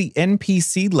 that's the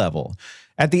NPC level.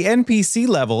 At the NPC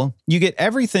level, you get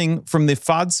everything from the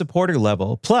FOD supporter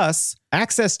level, plus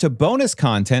access to bonus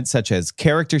content such as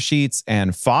character sheets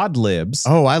and FOD libs.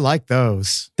 Oh, I like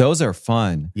those. Those are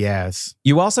fun. Yes.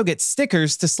 You also get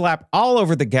stickers to slap all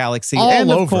over the galaxy. All and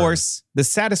of over. course, the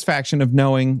satisfaction of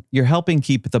knowing you're helping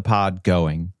keep the pod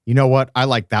going. You know what? I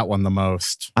like that one the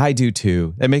most. I do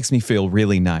too. That makes me feel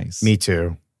really nice. Me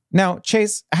too. Now,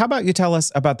 Chase, how about you tell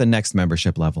us about the next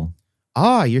membership level?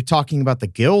 Ah, you're talking about the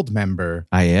guild member.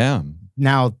 I am.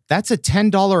 Now, that's a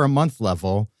 $10 a month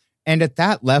level. And at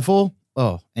that level,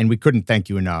 and we couldn't thank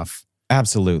you enough.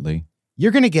 Absolutely.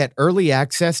 You're going to get early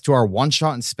access to our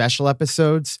one-shot and special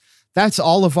episodes. That's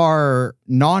all of our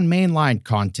non-mainline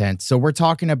content. So we're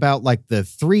talking about like the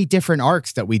 3 different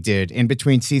arcs that we did in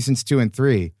between seasons 2 and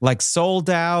 3. Like Sold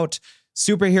Out,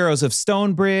 Superheroes of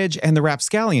Stonebridge, and The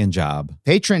Rapscallion Job.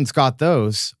 Patrons got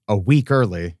those a week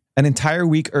early. An entire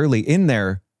week early in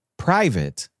their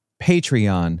private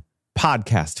Patreon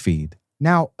podcast feed.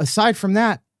 Now, aside from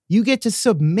that, you get to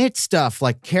submit stuff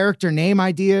like character name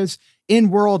ideas,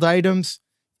 in-world items.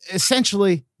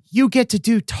 Essentially, you get to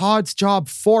do Todd's job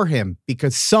for him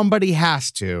because somebody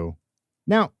has to.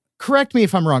 Now, correct me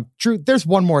if I'm wrong. Drew, there's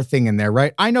one more thing in there,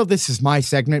 right? I know this is my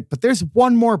segment, but there's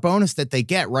one more bonus that they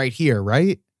get right here,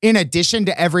 right? In addition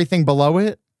to everything below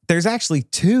it? There's actually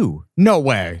 2. No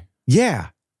way. Yeah.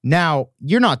 Now,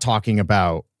 you're not talking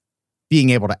about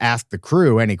being able to ask the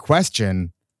crew any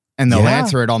question and they'll Yeah.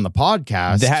 answer it on the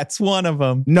podcast. That's one of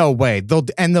them. No way.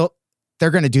 They're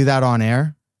going to do that on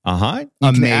air? Uh-huh.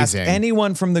 You can ask Amazing.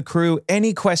 anyone from the crew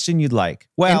any question you'd like.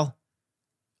 Well,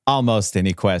 almost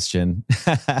any question.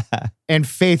 And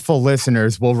faithful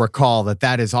listeners will recall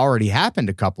that has already happened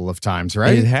a couple of times,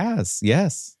 right? It has,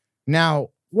 yes. Now,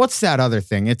 what's that other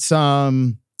thing? It's it's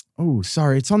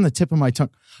on the tip of my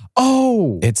tongue.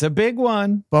 Oh, It's a big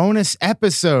one. bonus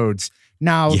episodes.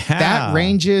 Now, Yeah. that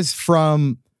ranges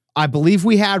from, I believe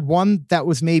we had one that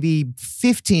was maybe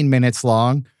 15 minutes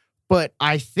long, but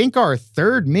I think our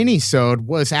third mini-sode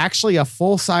was actually a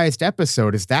full-sized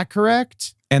episode. Is that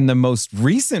correct? And the most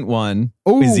recent one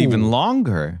Ooh. is even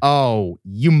longer. Oh,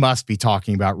 you must be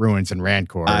talking about Ruins and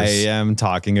Rancors. I am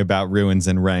talking about Ruins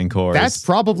and Rancors. That's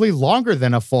probably longer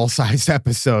than a full-sized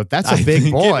episode. That's a I big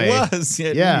think boy. It was.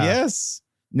 Yeah. Yes.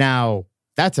 Now,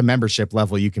 that's a membership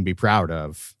level you can be proud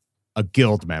of. A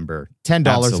guild member, $10 a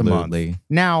month. Absolutely.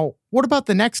 Now, what about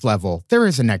the next level? There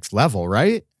is a next level,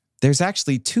 right? There's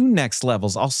actually 2 next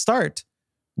levels. I'll start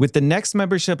with the next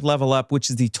membership level up, which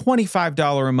is the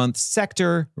 $25 a month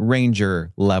Sector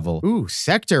Ranger level. Ooh,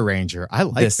 Sector Ranger. I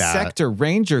like The that. Sector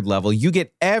Ranger level, you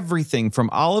get everything from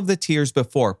all of the tiers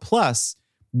before, plus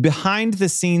behind the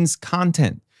scenes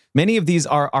content. Many of these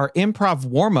are our improv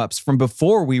warm-ups from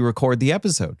before we record the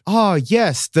episode. Oh,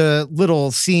 yes, the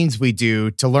little scenes we do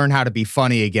to learn how to be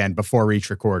funny again before each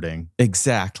recording.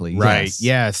 Exactly. Right,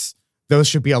 yes. Those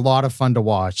should be a lot of fun to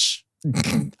watch.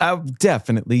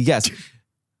 Definitely, yes.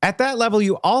 At that level,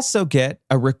 you also get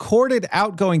a recorded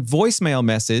outgoing voicemail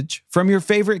message from your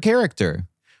favorite character.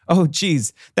 Oh,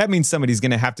 geez, that means somebody's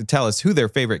going to have to tell us who their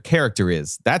favorite character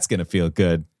is. That's going to feel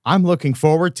good. I'm looking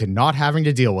forward to not having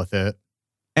to deal with it.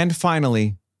 And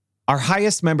finally, our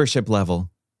highest membership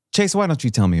level. Chase, why don't you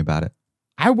tell me about it?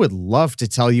 I would love to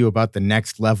tell you about the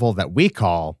next level that we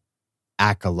call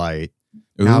Acolyte.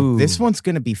 Now, Ooh. this one's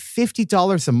going to be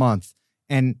 $50 a month.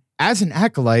 And as an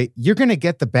Acolyte, you're going to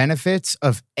get the benefits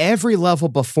of every level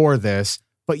before this,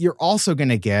 but you're also going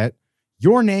to get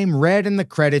your name read in the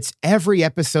credits every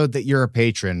episode that you're a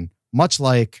patron, much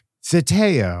like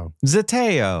Zeteo.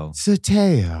 Zeteo.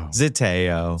 Zeteo.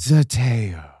 Zeteo.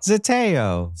 Zeteo.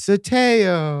 Zeteo.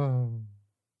 Zeteo.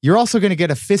 You're also going to get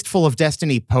a Fistful of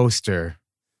Destiny poster.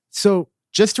 So,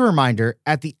 just a reminder,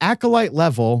 at the Acolyte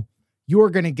level, you are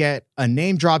going to get a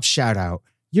name drop shout out.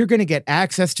 You're going to get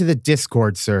access to the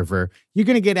Discord server. You're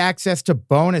going to get access to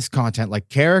bonus content like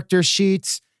character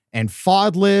sheets and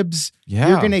FOD libs. Yeah.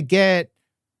 You're going to get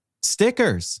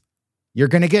Stickers.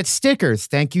 stickers.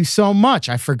 Thank you so much.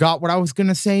 I forgot what I was going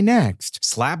to say next.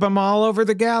 Slap them all over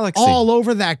the galaxy. All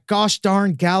over that gosh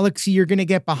darn galaxy. You're going to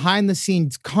get behind the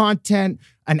scenes content,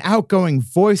 an outgoing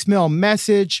voicemail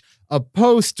message, a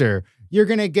poster. You're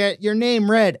going to get your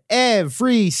name read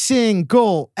every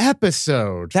single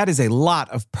episode. That is a lot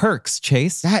of perks,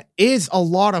 Chase. That is a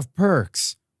lot of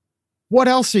perks. What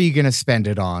else are you going to spend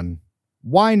it on?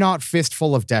 Why not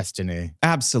Fistful of Destiny?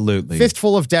 Absolutely.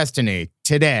 Fistful of Destiny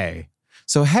today.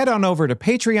 So head on over to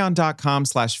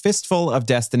patreon.com/fistful of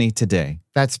destiny today.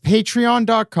 That's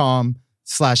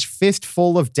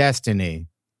patreon.com/Fistful of Destiny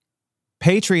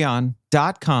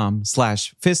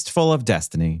Patreon.com/fistful of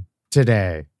destiny.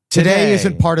 today. Today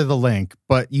isn't part of the link,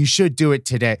 but you should do it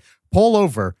today. pull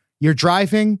over. You're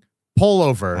driving, pull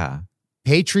over. Ah.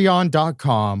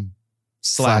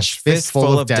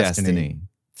 Patreon.com/fistful of destiny.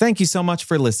 Thank you so much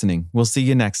for listening. We'll see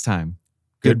you next time.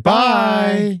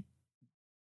 Goodbye.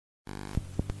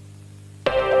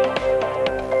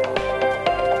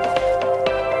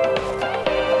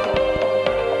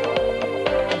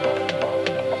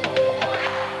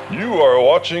 You are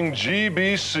watching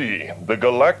GBC, the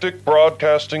Galactic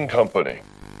Broadcasting Company.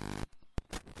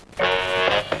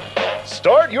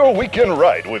 Start your weekend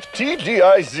right with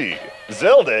TGIZ,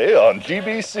 Zelda on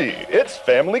GBC. It's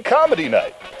family comedy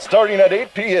night, starting at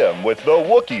 8 p.m. with the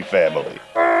Wookiee family.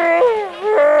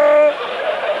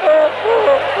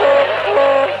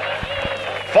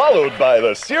 Followed by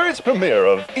the series premiere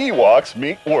of Ewoks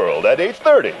Meet World at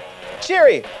 8:30.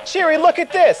 Cheery, look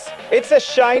at this. It's a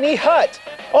shiny hut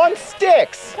on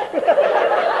sticks.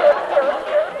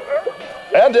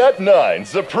 And at 9,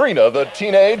 Zaprina, the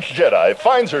teenage Jedi,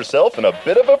 finds herself in a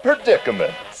bit of a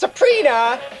predicament.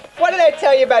 Sabrina, what did I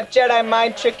tell you about Jedi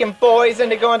mind tricking boys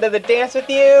into going to the dance with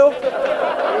you?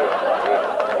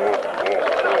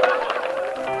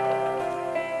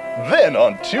 Then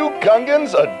on Two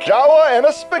Gungans, a Jawa, and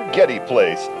a spaghetti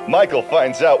place, Michael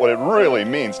finds out what it really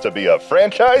means to be a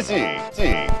franchisee.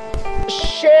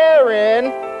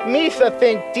 Sharon, Misa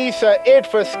think Disa it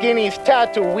for Skinny's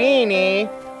Tatooine.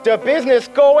 The business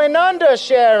going under,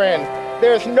 Sharon.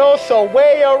 There's no so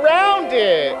way around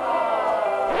it.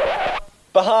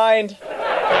 Behind.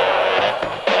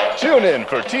 Tune in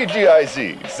for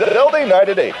TGIZ, Zelda Night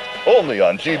at 8, only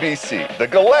on GBC, the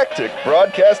Galactic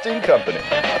Broadcasting Company.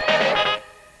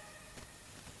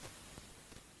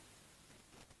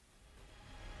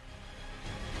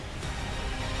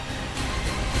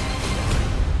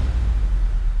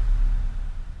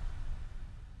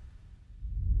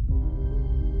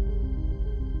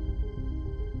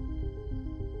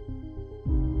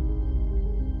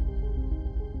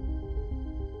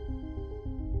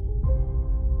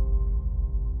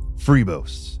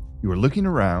 Freebos, you are looking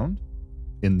around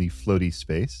in the floaty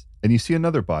space, and you see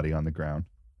another body on the ground.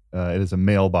 It is a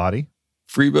male body.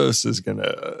 Freebos is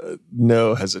gonna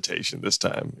no hesitation this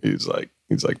time. He's like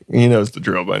he knows the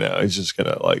drill by now. He's just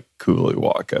gonna like coolly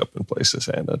walk up and place his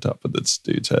hand on top of this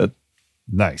dude's head.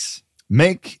 Nice.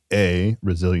 Make a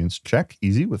resilience check,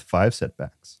 easy, with 5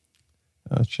 setbacks.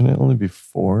 Shouldn't it only be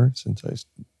 4 since I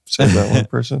said that one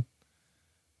person?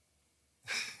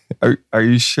 Are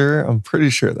you sure? I'm pretty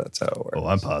sure that's how it works. Oh,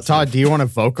 I'm positive. Todd, do you want to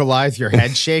vocalize your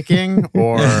head shaking,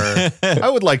 or I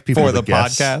would like people For to the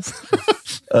guess.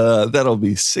 podcast. That'll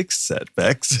be 6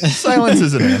 setbacks. Silence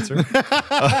is an answer.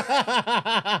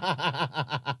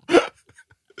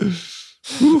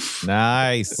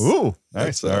 Nice. Ooh,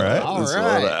 nice. All right. All That's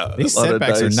right. a lot of- These a lot of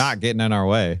setbacks are dice. not getting in our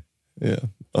way. Yeah.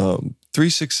 3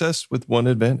 success with 1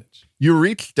 advantage. You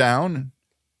reach down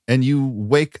and you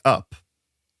wake up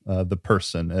the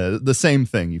person. The same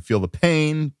thing. You feel the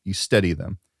pain, you steady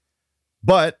them.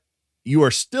 But you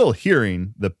are still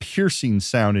hearing the piercing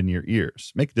sound in your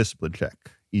ears. Make a discipline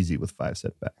check. Easy with 5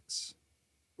 setbacks.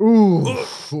 ooh,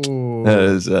 That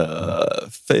is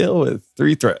fail with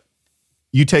 3 threat.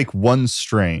 You take 1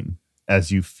 strain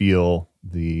as you feel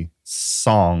the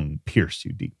song pierce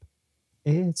you deep.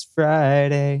 It's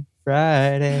Friday. So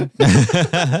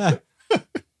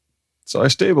I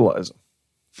stabilize them.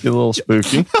 Get a little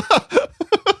spooky.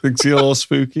 Things get a little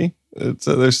spooky.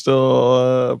 There's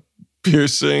still a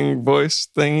piercing voice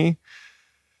thingy.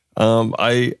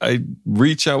 I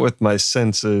reach out with my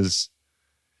senses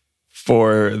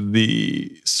for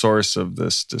the source of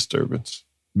this disturbance.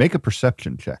 Make a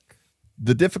perception check.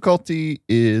 The difficulty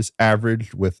is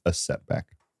averaged with a setback.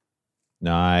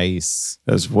 Nice.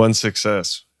 As 1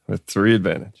 success with 3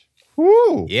 advantage.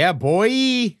 Woo! yeah, boy.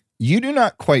 You do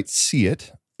not quite see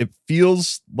it. It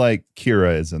feels like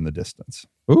Kira is in the distance.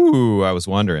 Ooh, I was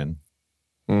wondering.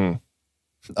 Hmm.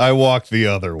 I walk the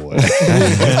other way.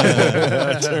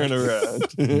 Turn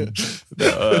around.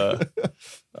 No,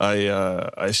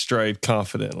 I stride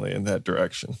confidently in that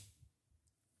direction.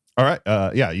 All right.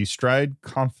 Yeah, you stride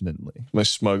confidently. My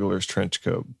smuggler's trench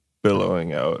coat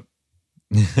billowing out,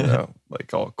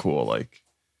 like all cool, like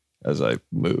as I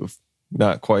move.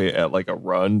 Not quite at like a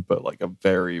run, but like a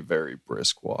very, very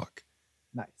brisk walk.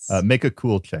 Nice. Make a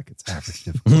cool check. It's average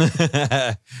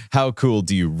difficulty. How cool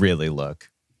do you really look?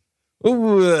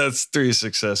 Ooh, that's 3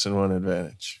 success and 1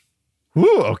 advantage.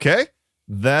 Woo, okay.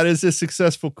 That is a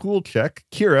successful cool check.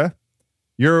 Kira,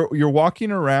 you're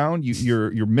walking around,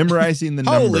 you're memorizing the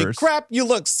numbers. Holy crap, you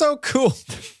look so cool.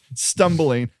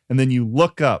 Stumbling, and then you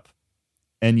look up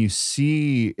and you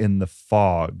see in the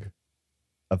fog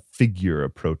a figure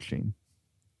approaching,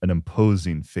 an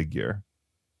imposing figure.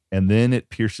 And then it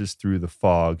pierces through the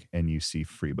fog, and you see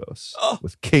Freebos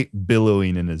with Kate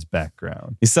billowing in his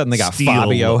background. He suddenly got Steel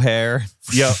Fabio look. hair.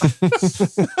 Yep.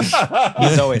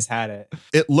 He's always had it.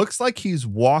 It looks like he's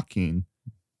walking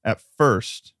at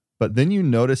first, but then you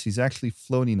notice he's actually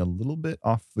floating a little bit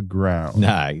off the ground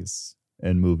Nice.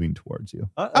 and moving towards you.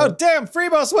 Oh, damn.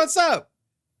 Freebos, what's up?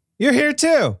 You're here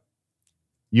too.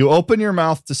 You open your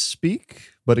mouth to speak,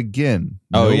 but again,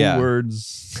 Oh, no yeah.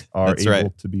 words are That's able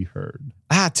right. to be heard.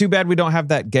 Too bad we don't have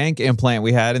that gank implant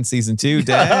we had in season 2.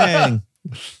 Dang.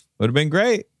 Would have been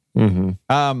great.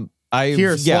 Mm-hmm.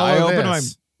 Here,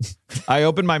 I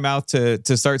open my mouth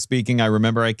to start speaking. I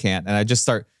remember I can't, and I just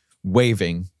start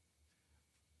waving.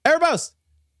 Erebos!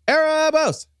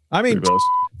 Erebos! I mean,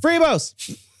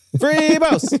 Freebos!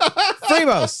 Freebos!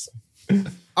 Freebos!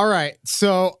 All right,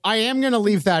 so I am going to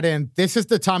leave that in. This is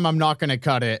the time I'm not going to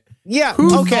cut it. Yeah,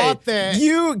 Who okay. thought that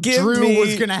You give Drew me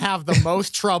was going to have the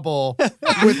most trouble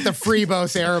with the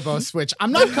Freebos Erebos switch?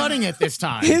 I'm not cutting it this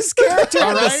time. his character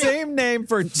had the right. same name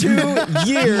for 2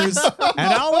 years,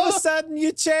 and all of a sudden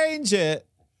you change it.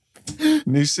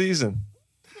 New season.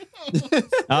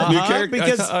 Uh-huh, character-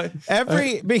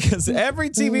 because every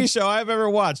TV show I've ever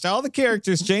watched, all the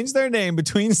characters change their name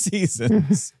between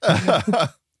seasons.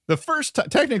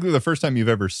 Technically the first time you've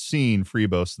ever seen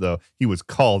Freebos, though, he was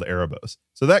called Erebos.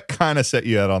 So that kind of set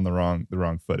you out on the wrong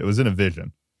foot. It was in a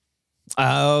vision.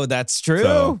 Oh, that's true.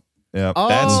 So, yeah. Oh,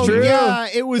 That's true. Yeah,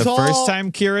 it was The all first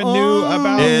time Kira knew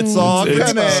about It's all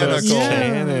It's canonical.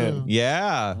 canon.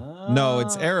 Yeah. No,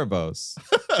 it's Erebos.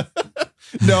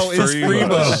 No, it's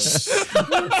Freebos.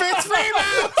 Freebos. It's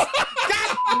Freebos.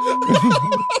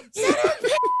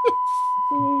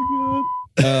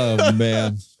 Oh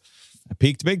man. I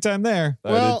peaked big time there.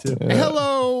 Well, too.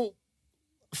 hello,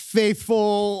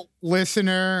 faithful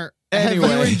listener. Have you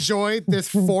Anyway. enjoyed this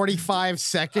 45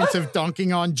 seconds of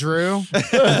dunking on Drew?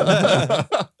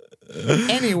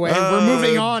 Anyway, we're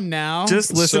moving on now.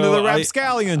 Just listen to So the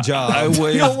Rapscallion job. I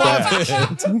waved You'll love back.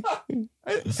 it.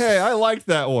 Hey, I liked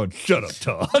that one. Shut up,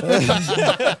 Todd.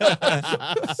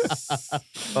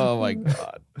 Oh my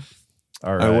god.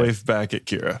 All I right. waved back at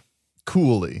Kira.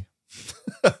 Coolly.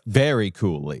 Very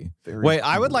coolly. Wait,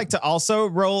 I would like to also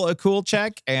roll a cool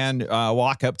check and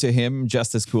walk up to him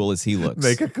just as cool as he looks.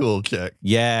 Make a cool check.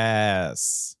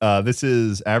 Yes. This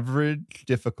is average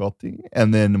difficulty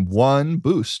and then 1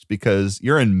 boost because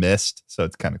you're in mist, so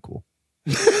it's kind of cool.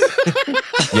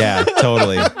 Yeah,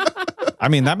 totally. I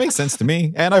mean, that makes sense to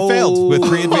me. And I failed with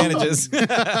 3 advantages.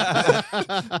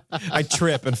 I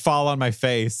trip and fall on my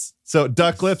face. So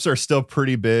duck lips are still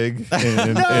pretty big in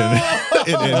indoor.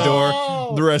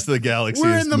 The rest of the galaxy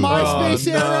We're is in the moving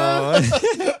MySpace on.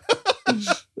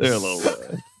 era. They're a little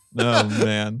red. Oh,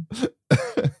 man.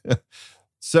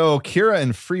 So Kira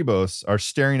and Freebos are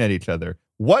staring at each other.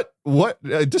 What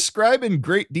describe in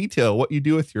great detail what you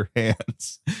do with your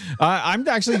hands. I'm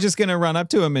actually just going to run up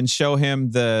to him and show him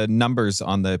the numbers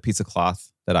on the piece of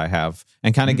cloth that I have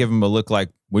and kind of give him a look like,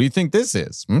 what do you think this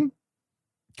is?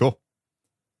 Cool.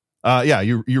 Yeah,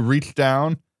 you reach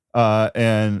down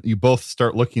and you both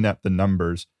start looking at the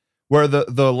numbers where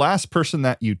the last person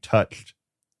that you touched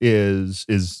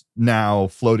is now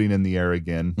floating in the air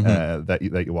again. That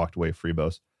you walked away,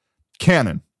 Freebos.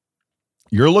 Cannon.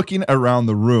 You're looking around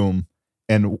the room,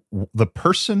 and the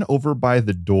person over by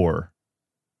the door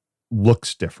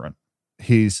looks different.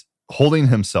 He's holding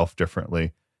himself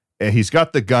differently. He's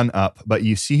got the gun up, but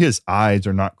you see his eyes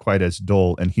are not quite as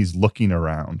dull, and he's looking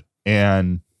around.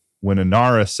 And when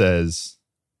Inara says,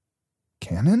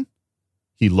 Cannon,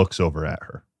 he looks over at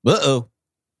her. Uh-oh.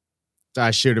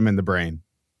 I shoot him in the brain.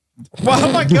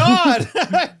 Oh, my God.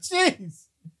 Jeez.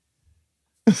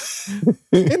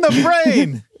 In the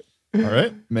brain. All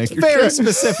right, make your Very check.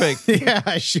 specific. Yeah,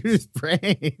 I shoot his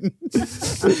brain.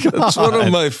 That's one of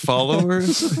my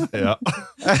followers. Yeah.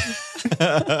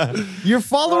 Your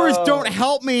followers don't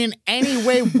help me in any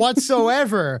way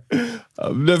whatsoever.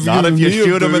 I've never Not if given you me a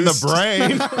shoot him in boost. the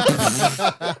brain.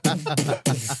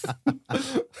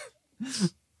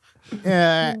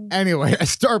 Anyway, I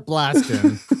start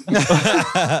blasting.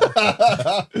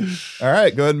 All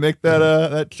right, go ahead and make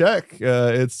that check.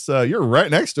 It's you're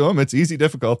right next to him. It's easy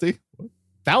difficulty.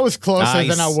 That was closer Nice.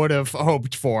 than I would have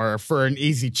hoped for an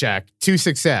easy check. 2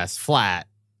 success, flat.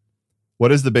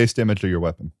 What is the base damage of your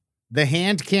weapon? The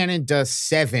hand cannon does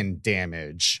 7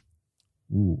 damage.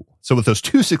 Ooh. So with those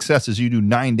 2 successes, you do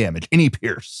 9 damage. Any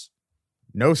pierce.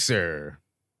 No, sir.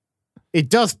 It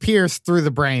does pierce through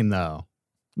the brain, though.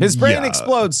 His brain Yeah.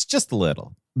 explodes just a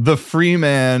little. The free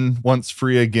man, once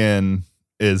free again,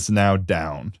 is now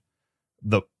downed.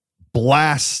 The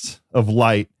blast of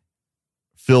light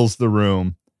fills the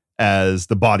room as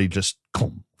the body just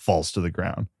falls to the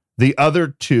ground. The other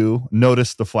two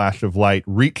notice the flash of light,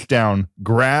 reach down,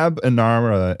 grab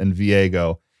Inara and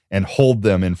Viego, and hold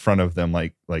them in front of them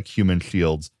like human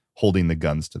shields, holding the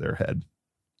guns to their head.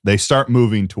 They start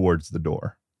moving towards the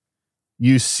door.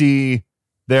 You see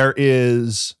there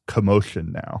is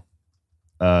commotion now.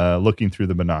 Looking through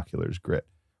the binoculars, Grit.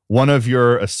 One of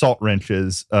your assault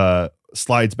wrenches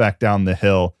slides back down the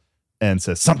hill and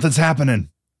says, "Something's happening."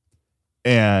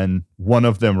 And one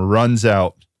of them runs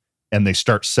out and they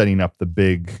start setting up the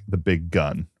big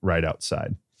gun right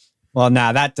outside. Well,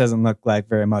 nah, that doesn't look like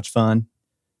very much fun.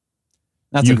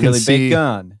 That's You a can really see- big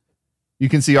gun. You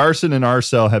can see Arson and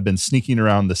Arcel have been sneaking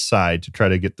around the side to try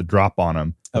to get the drop on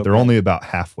them, but they're Okay. only about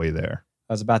halfway there.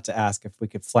 I was about to ask if we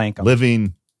could flank them.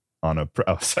 Living on a...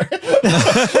 sorry.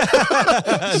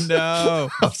 No.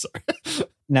 I'm sorry.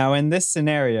 Now, in this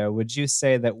scenario, would you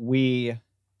say that we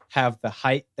have the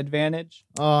height advantage?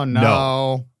 Oh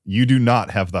no. You do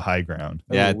not have the high ground.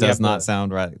 Yeah, Ooh, it we does have not the-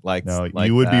 sound right. Like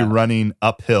You would be that. running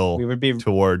uphill We would be.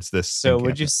 towards this. So,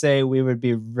 would you encampment. say we would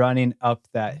be running up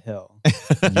that hill?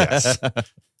 Yes.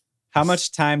 How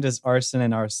much time does Arson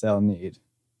and Arcel need?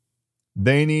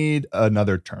 They need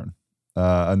another turn.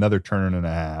 Another turn and a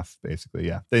half, basically.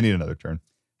 Yeah, they need another turn.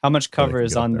 How much So they cover can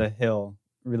is get up on there. the hill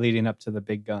leading up to the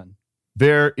big gun?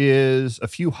 There is a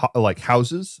few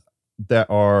houses that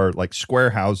are like square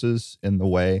houses in the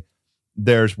way.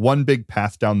 There's one big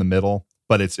path down the middle,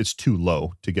 but it's too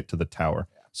low to get to the tower.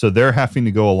 So they're having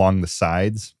to go along the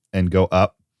sides and go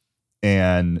up,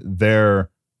 and the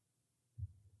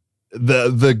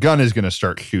gun is going to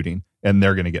start shooting, and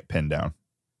they're going to get pinned down.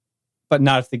 But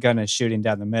not if the gun is shooting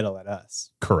down the middle at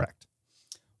us. Correct.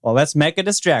 Well, let's make a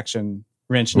distraction.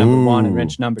 Wrench number 1 and Ooh.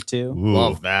 wrench number 2. Ooh.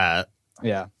 Love that.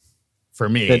 Yeah. For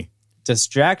me. The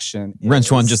distraction.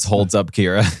 Wrench one is- just holds up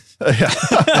Kira.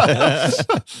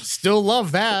 Still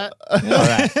love that.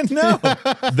 No.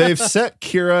 They've set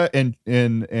Kira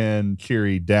and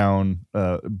Kiri down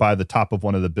by the top of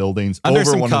one of the buildings, Under over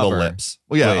some one of cover, the lips.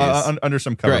 Well, yeah, please. under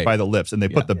some cover Great. by the lips, and they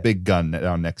put Yeah. the big gun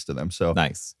down next to them. So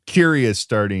Nice. Kiri is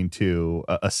starting to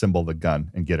assemble the gun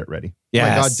and get it ready. Yeah. Oh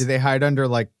my God, do they hide under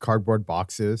like cardboard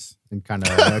boxes and kind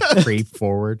of creep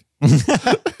forward?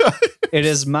 It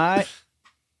is my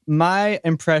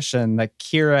impression that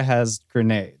Kira has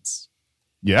grenades.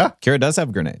 Yeah, Kira does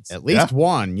have grenades. At least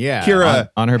one, yeah. Kira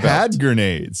on her belt. had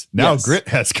grenades. Now Yes. Grit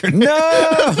has grenades.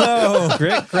 No.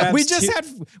 Grit grabs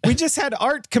we just had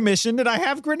art commissioned and I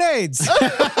have grenades.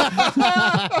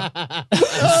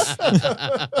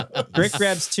 Grit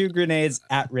grabs 2 grenades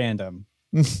at random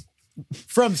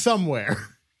From somewhere.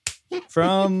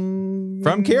 from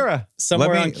Kira. somewhere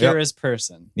Let on me- yep. Kira's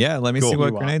person. Yeah, let me Cool. see what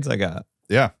You walk. grenades I got.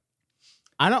 Yeah,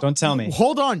 Don't tell me.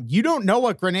 Hold on. You don't know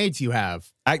what grenades you have.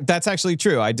 That's actually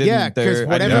true. I didn't. Yeah, because I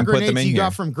whatever didn't put them grenades in you here.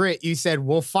 got from Grit, you said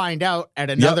we'll find out at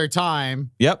another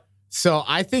time. Yep. So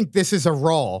I think this is a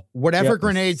roll. Whatever Yep.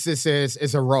 grenades this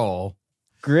is a roll.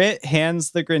 Grit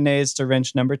hands the grenades to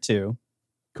wrench number 2.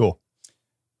 cool.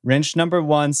 Wrench number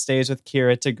 1 stays with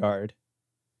Kira to guard.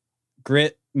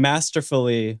 Grit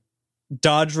masterfully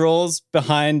dodge rolls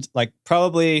behind, like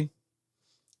probably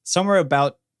somewhere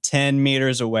about 10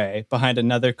 meters away behind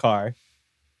another car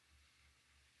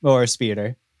or a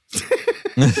speeder.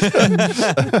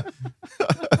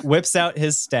 Whips out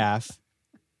his staff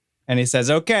and he says,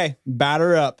 "Okay,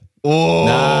 batter up. Oh,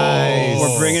 Nice.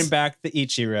 We're bringing back the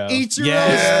Ichiro." Ichiro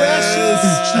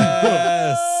Yes.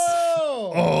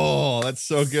 Oh, that's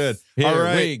so good. Here All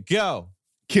right, we go.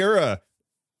 Kira,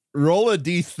 roll a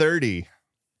D30.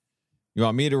 You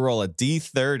want me to roll a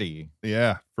D30?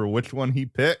 Yeah, for which one he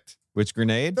picked. Which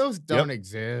grenade? Those don't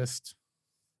exist.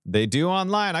 They do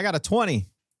online. I got a 20.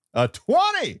 A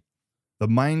 20. The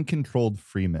mind-controlled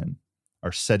freemen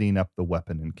are setting up the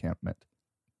weapon encampment.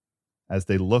 As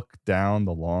they look down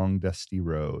the long, dusty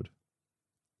road,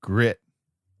 Grit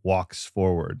walks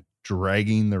forward,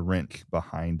 dragging the wrench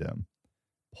behind him,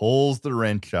 pulls the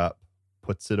wrench up,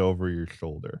 puts it over your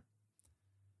shoulder,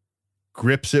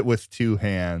 grips it with 2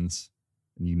 hands,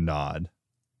 and you nod.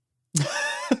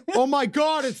 Oh my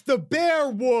God, it's the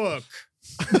bear wook.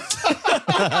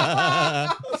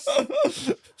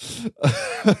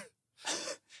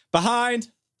 Behind.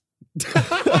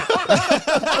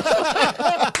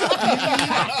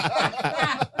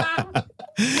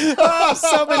 Oh,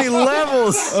 so many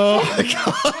levels. Oh my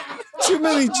God. Too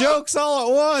many jokes all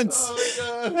at once.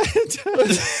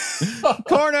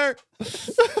 Corner.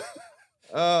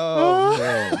 Oh,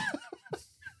 man.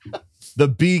 The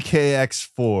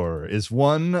BKX-4 is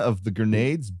one of the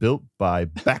grenades built by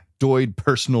Bactoid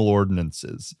Personal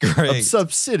Ordnances, a Great.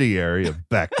 subsidiary of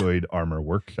Bactoid Armor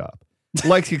Workshop.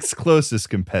 Like its closest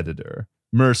competitor,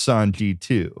 Murson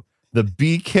G2. The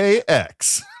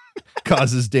BKX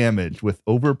causes damage with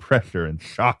overpressure and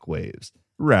shockwaves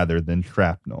rather than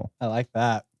shrapnel. I like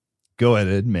that. Go ahead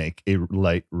and make a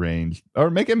light range or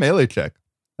make a melee check.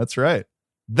 That's right.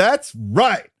 That's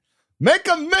right. Make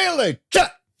a melee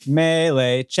check.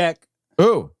 Melee check.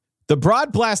 Ooh. The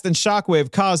broad blast and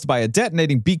shockwave caused by a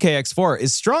detonating BKX-4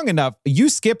 is strong enough. You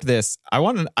skipped this. I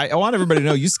want everybody to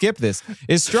know you skipped this.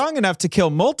 Is strong enough to kill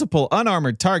multiple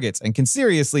unarmored targets and can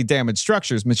seriously damage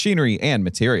structures, machinery, and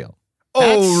material. That's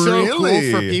Oh, so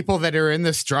really? cool for people that are in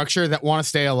the structure that want to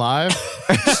stay alive.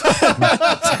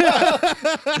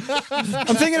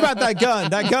 I'm thinking about that gun.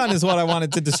 That gun is what I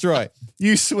wanted to destroy.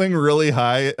 You swing really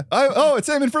high. It's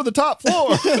aiming for the top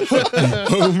floor.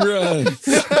 Home run.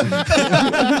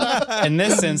 In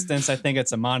this instance, I think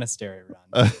it's a monastery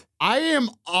run. I am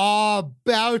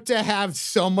about to have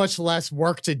so much less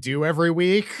work to do every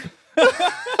week.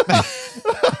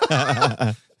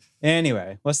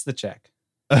 Anyway, what's the check?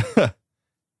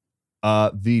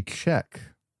 The check.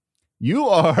 You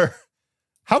are.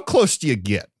 How close do you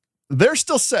get? They're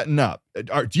still setting up.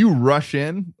 Do you rush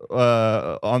in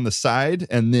on the side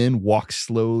and then walk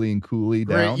slowly and coolly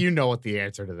down? Great, you know what the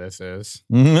answer to this is.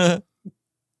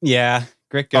 Yeah,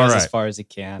 Grit All goes right. as far as he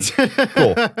can.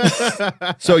 Cool.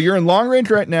 So you're in long range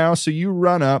right now. So you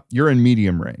run up. You're in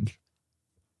medium range.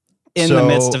 In So- the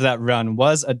midst of that run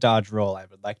was a dodge roll, I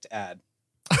would like to add.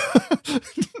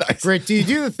 Nice. Great. Do you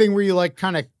do the thing where you like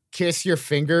kind of kiss your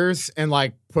fingers and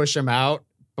like push them out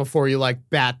before you like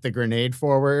bat the grenade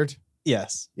forward?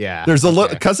 Yes. Yeah. There's a little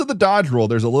okay. because of the dodge roll.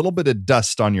 There's a little bit of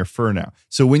dust on your fur now.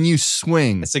 So when you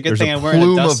swing, It's a good there's thing a I'm wearing a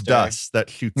plume of duster. dust that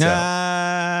shoots out.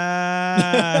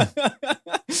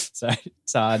 Sorry,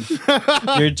 Todd.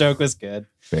 Your joke was good.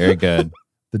 Very good.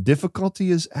 The difficulty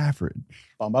is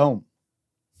average. Boom, boom.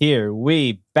 Here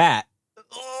we bat.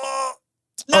 Oh,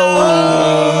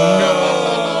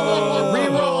 no.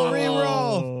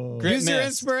 Reroll. Grit Use your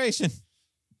missed. inspiration.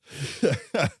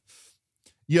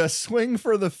 You swing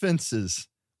for the fences,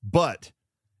 but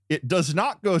it does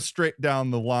not go straight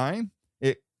down the line.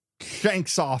 It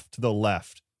shanks off to the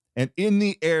left and in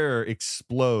the air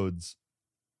explodes,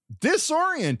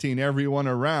 disorienting everyone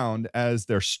around as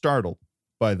they're startled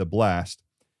by the blast.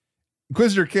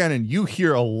 Inquisitor Cannon, you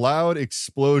hear a loud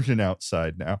explosion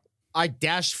outside now. I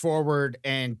dash forward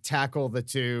and tackle the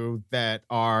two that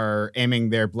are aiming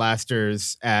their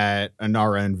blasters at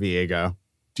Anara and Viego.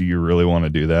 Do you really want to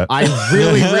do that? I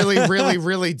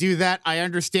really do that. I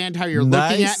understand how you're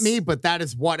looking Nice. at me, but that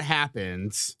is what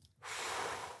happens.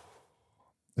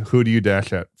 Who do you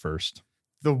dash at first?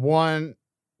 The one,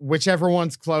 whichever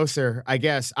one's closer, I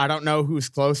guess. I don't know who's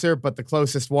closer, but the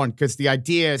closest one, because the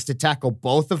idea is to tackle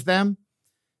both of them.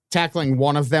 Tackling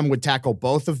one of them would tackle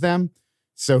both of them.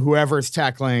 So whoever is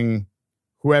tackling,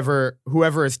 whoever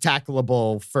is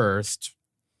tackleable first.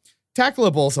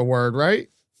 Tackleable's a word, right?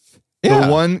 The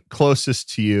one closest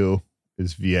to you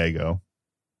is Viego.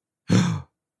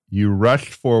 You rush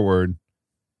forward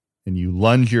and you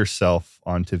lunge yourself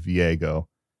onto Viego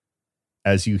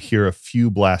as you hear a few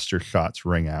blaster shots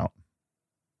ring out.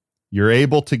 You're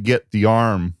able to get the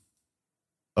arm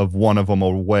of one of them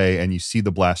away, and you see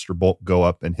the blaster bolt go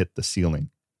up and hit the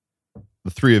ceiling. The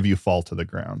three of you fall to the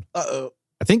ground. Uh-oh.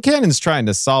 I think Cannon's trying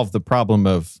to solve the problem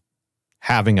of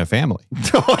having a family.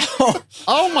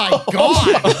 Oh my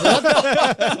God. What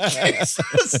the-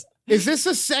 Jesus. Is this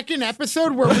a second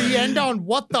episode where we end on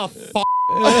what the fuck?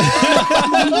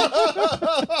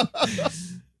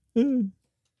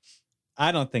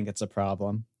 I don't think it's a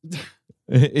problem.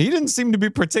 He didn't seem to be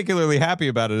particularly happy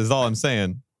about it, is all I'm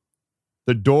saying.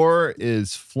 The door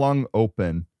is flung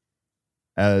open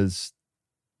as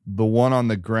the one on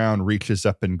the ground reaches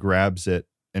up and grabs it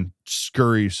and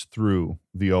scurries through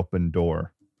the open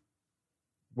door.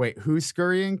 Wait, who's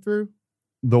scurrying through?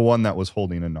 The one that was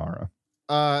holding Anara.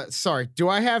 Sorry. Do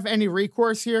I have any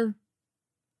recourse here?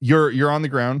 You're on the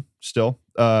ground still.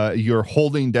 You're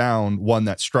holding down one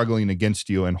that's struggling against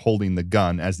you and holding the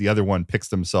gun as the other one picks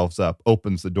themselves up,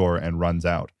 opens the door, and runs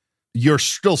out. You're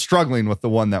still struggling with the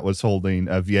one that was holding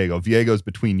Viego. Viego's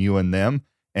between you and them,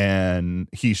 and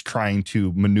he's trying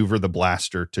to maneuver the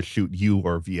blaster to shoot you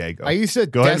or Viego. I use a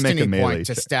Go ahead and make destiny a melee point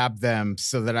to check. stab them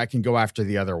so that I can go after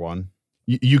the other one.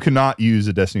 You cannot use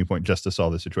a destiny point just to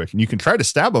solve the situation. You can try to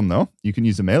stab them, though. You can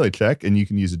use a melee check, and you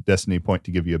can use a destiny point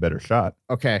to give you a better shot.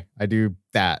 Okay, I do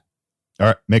that. All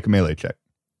right, make a melee check.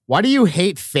 Why do you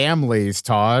hate families,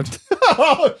 Todd?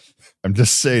 I'm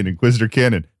just saying, Inquisitor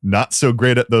Cannon, not so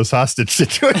great at those hostage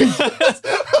situations.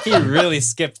 He really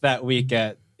skipped that week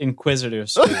at Inquisitor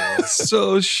School.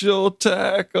 Social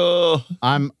tackle.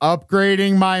 I'm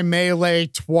upgrading my melee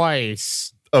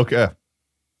twice. Okay.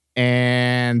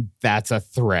 And that's a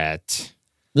threat.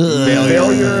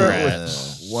 Failure threat.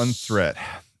 with one threat.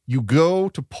 You go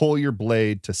to pull your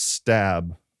blade to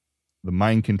stab the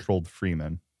mind-controlled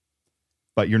Freeman,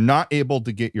 but you're not able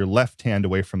to get your left hand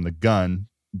away from the gun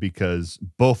because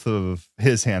both of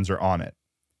his hands are on it.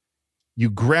 You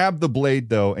grab the blade,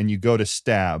 though, and you go to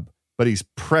stab, but he's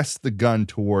pressed the gun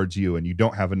towards you, and you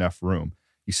don't have enough room.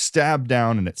 You stab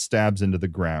down, and it stabs into the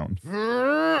ground.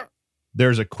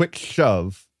 There's a quick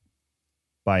shove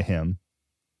by him.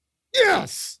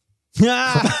 Yes! 2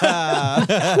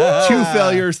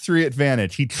 failures, 3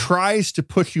 advantage. He tries to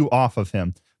push you off of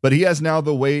him, but he has now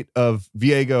the weight of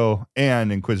Viego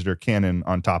and Inquisitor Cannon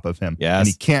on top of him. Yes. And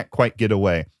he can't quite get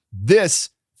away. This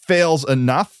fails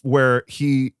enough where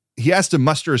he has to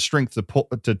muster his strength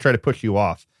to try to push you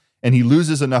off. And he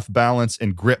loses enough balance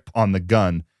and grip on the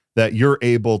gun that you're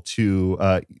able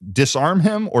to disarm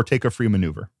him or take a free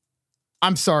maneuver.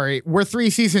 I'm sorry. We're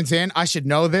 3 seasons in. I should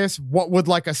know this. What would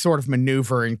like a sort of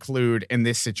maneuver include in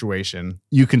this situation?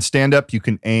 You can stand up. You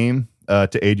can aim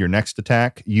to aid your next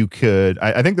attack. You could.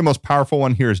 I think the most powerful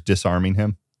one here is disarming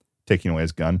him, taking away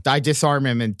his gun. I disarm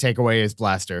him and take away his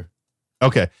blaster.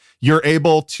 Okay. You're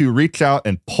able to reach out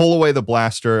and pull away the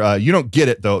blaster. You don't get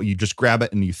it, though. You just grab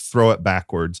it and you throw it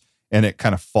backwards, and it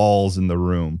kind of falls in the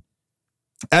room.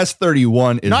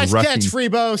 S31 is nice rushing. catch,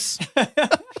 Freebos.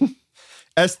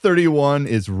 S31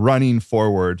 is running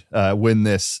forward when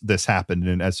this happened,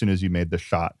 and as soon as you made the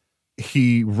shot,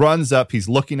 he runs up. He's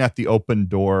looking at the open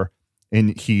door,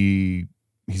 and he's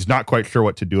not quite sure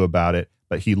what to do about it,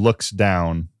 but he looks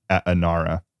down at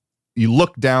Inara. You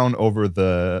look down over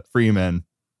the Freeman,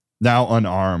 now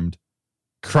unarmed,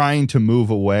 trying to move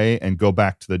away and go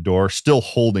back to the door, still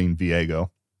holding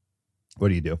Viego. What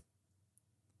do you do?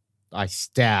 I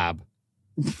stab.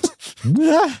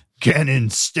 Cannon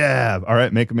stab. All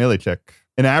right, make a melee check.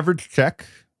 An average check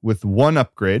with 1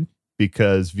 upgrade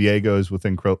because Viego is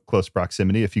within close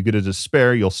proximity. If you get a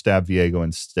despair, you'll stab Viego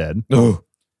instead.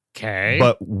 Okay.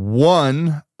 But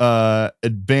 1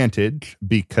 advantage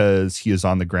because he is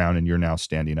on the ground and you're now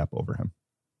standing up over him.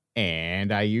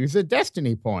 And I use a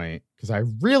destiny point because I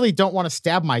really don't want to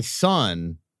stab my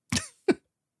son.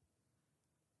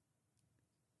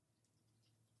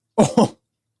 Oh,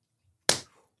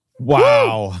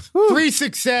 Wow. 3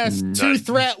 success, 2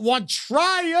 threat, 1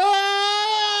 triumph.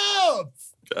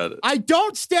 Got it. I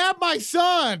don't stab my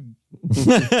son.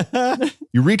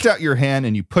 You reach out your hand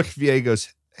and you push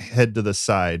Viego's head to the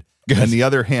side, and the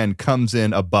other hand comes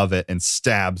in above it and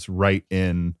stabs right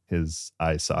in his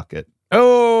eye socket.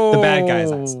 Oh. the bad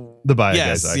guy's eyes. The bad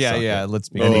Yes. guy's eye Yeah. socket. Yeah. Let's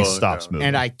be. And he Oh, stops no. moving.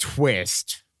 And I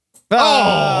twist.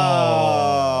 Oh.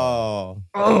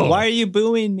 Why are you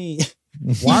booing me?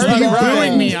 Why are you right.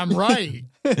 booing me? I'm right.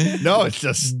 No, it's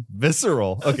just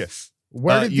visceral. Okay.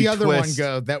 Where did you the other one twist.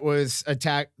 go that was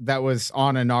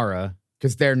on Inara?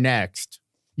 Because they're next.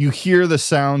 You hear the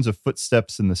sounds of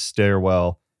footsteps in the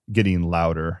stairwell getting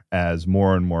louder as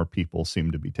more and more people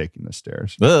seem to be taking the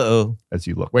stairs Uh-oh. as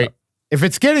you look Wait, up. if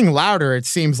it's getting louder, it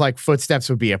seems like footsteps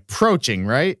would be approaching,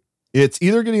 right? It's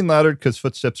either getting louder because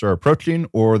footsteps are approaching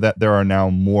or that there are now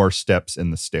more steps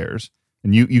in the stairs.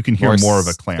 And you can hear more of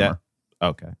a clamor.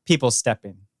 Okay. People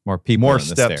stepping. More people. More in the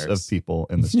steps stairs. of people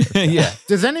in the stairs. Yeah.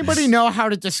 Does anybody know how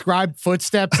to describe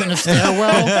footsteps in a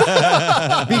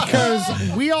stairwell?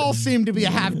 Because we all seem to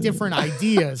have different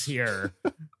ideas here.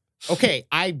 Okay,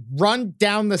 I run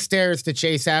down the stairs to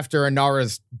chase after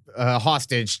Inara's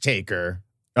hostage taker.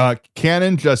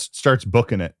 Cannon just starts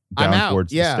booking it I'm down out,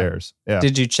 towards yeah. the stairs. Yeah.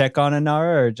 Did you check on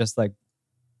Inara or just like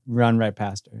run right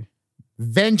past her?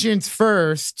 Vengeance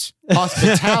first,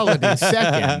 hospitality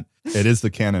second. It is the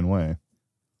Cannon way.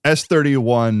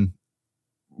 S31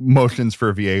 motions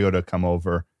for Viego to come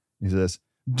over. He says,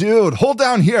 dude, hold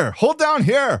down here. Hold down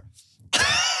here.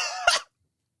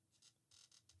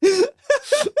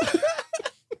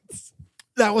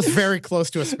 That was very close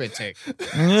to a spit take.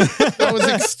 That was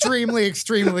extremely,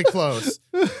 extremely close.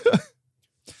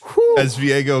 As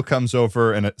Viego comes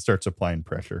over and it starts applying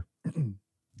pressure.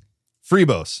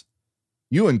 Freebos,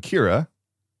 you and Kira,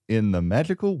 in the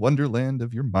magical wonderland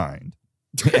of your mind,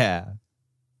 Yeah.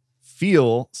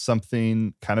 feel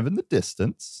something kind of in the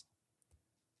distance.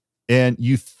 And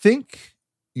you think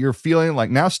you're feeling like,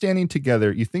 now standing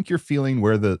together, you think you're feeling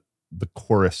where the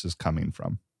chorus is coming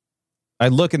from. I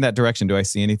look in that direction. Do I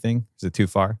see anything? Is it too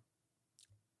far?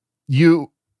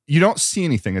 You don't see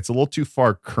anything. It's a little too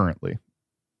far currently.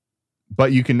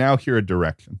 But you can now hear a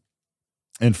direction.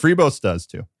 And Freebos does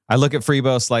too. I look at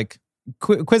Freebos like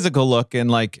quizzical look and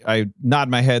like I nod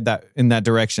my head that in that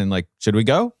direction. Like, should we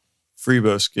go?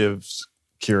 Freebos gives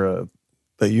Kira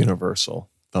the universal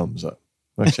thumbs up.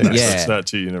 Actually, Yeah. it's not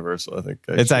too universal. I think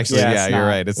It's actually, Yeah, yeah, it's you're not.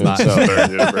 right. It's it's not. not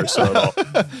very universal at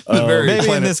all. Very maybe in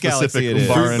planet this galaxy specific it is.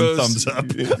 Baron Freebos- thumbs up.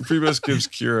 Freebos gives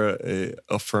Kira a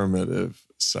affirmative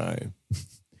sign.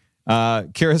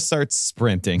 Kira starts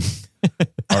sprinting.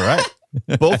 All right.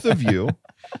 Both of you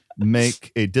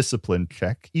make a discipline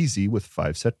check, easy with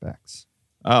 5 setbacks.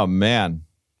 Oh, man.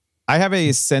 I have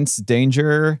a sense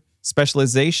danger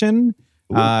specialization,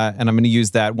 and I'm going to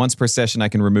use that. Once per session, I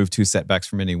can remove 2 setbacks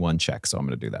from any one check, so I'm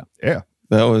going to do that. Yeah.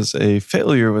 That was a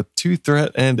failure with 2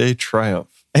 threat and a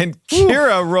triumph. And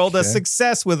Kira rolled a Okay.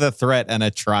 success with a threat and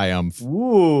a triumph.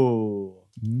 Ooh.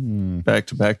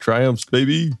 Back-to-back triumphs,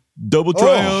 baby. Double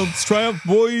triumphs, triumph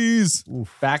boys.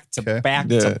 Back to Okay. back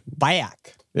Yeah. to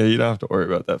back. Yeah, you don't have to worry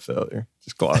about that failure.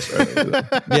 Just gloss right over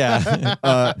that.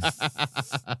 Yeah.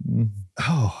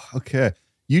 Oh, okay.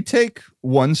 You take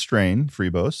 1 strain,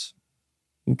 Freebos.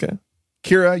 Okay.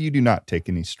 Kira, you do not take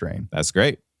any strain. That's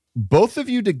great. Both of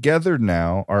you together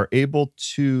now are able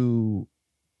to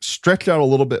stretch out a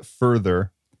little bit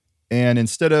further. And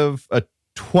instead of a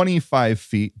 25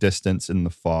 feet distance in the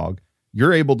fog,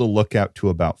 you're able to look out to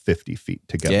about 50 feet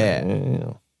together. Yeah.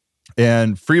 Yeah.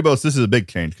 And Freebos, this is a big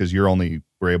change because you're only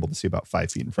were able to see about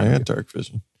 5 feet in I front of got dark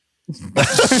vision. you.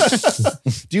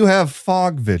 Do you have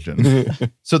fog vision?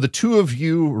 So the two of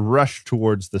you rush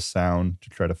towards the sound to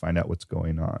try to find out what's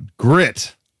going on.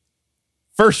 Grit.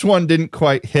 First one didn't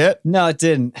quite hit, No, it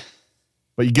didn't.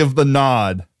 but you give the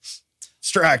nod.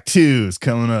 Strike 2's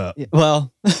coming up.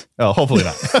 Well, Oh, hopefully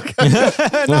not.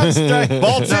 Not strike.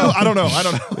 Ball 2? I don't know.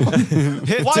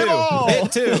 Hit Fly 2. ball.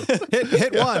 Hit 2.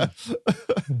 Hit 1.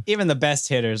 even the best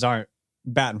hitters aren't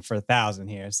batting for 1,000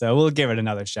 here, so we'll give it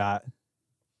another shot.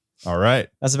 All right.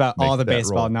 That's about Make all the that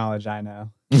baseball roll. knowledge I know.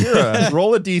 Kira,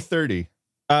 roll a D30.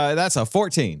 That's a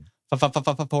 14.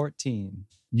 14.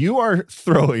 You are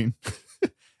throwing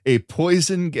a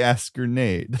poison gas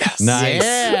grenade. Nice.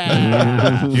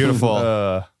 Yeah.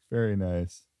 Beautiful. Very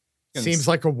nice. Seems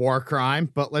like a war crime,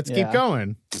 but let's keep Yeah.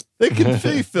 going. They can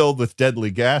be filled with deadly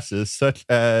gases such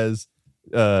as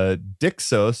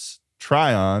Dixos,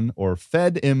 Trion, or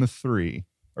Fed M3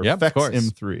 or Yep, of Fex course.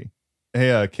 M3.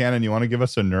 Hey, Cannon, you want to give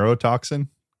us a neurotoxin?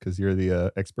 Because you're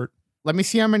the expert. Let me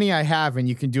see how many I have, and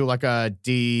you can do like a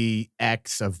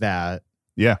DX of that.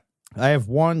 Yeah. I have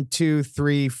 1, 2,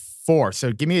 3, 4.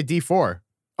 So give me a D4.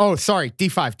 Oh, sorry.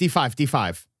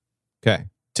 D5. Okay.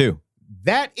 2.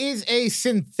 That is a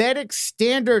synthetic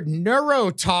standard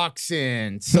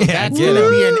neurotoxin. So Yeah, that's get going to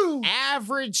be Woo! an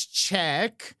average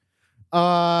check.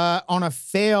 On a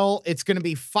fail, it's going to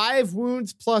be 5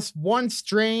 wounds plus 1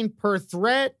 strain per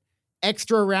threat,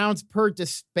 extra rounds per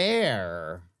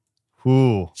despair.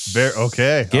 Ooh,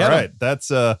 okay. Get All 'em. right.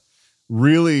 That's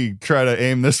really try to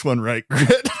aim this one right,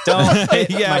 Grit. Don't hit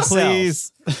Yeah,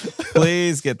 myself.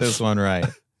 please get this one right.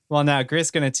 Well, now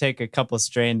Grit's going to take a couple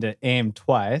strain to aim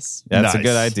twice, That's a Nice.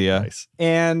 good idea. Nice.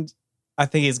 and I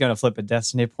think he's going to flip a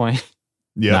destiny point.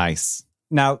 Yeah. Nice.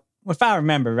 Now, if I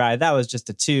remember right, that was just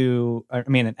an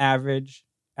average.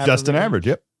 Just an average.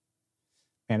 Yep.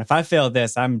 And if I fail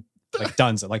this, I'm like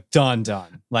done.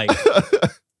 Done. Like,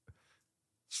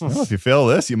 Well, if you fail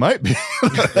this, you might be.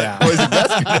 Yeah. Poison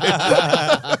gas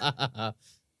grenade.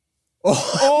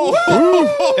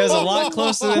 it was a lot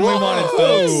closer than we wanted,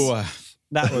 folks. Whoa.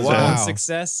 That was Wow. 1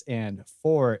 success and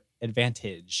 4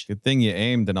 advantage. Good thing you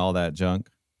aimed and all that junk.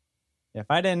 If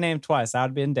I didn't name twice, I would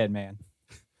have been dead man.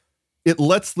 It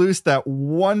lets loose that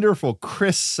wonderful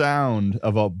crisp sound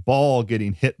of a ball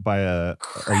getting hit by a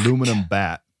aluminum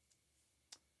bat.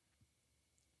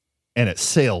 And it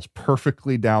sails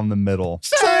perfectly down the middle.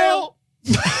 Sail!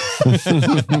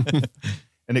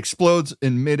 And explodes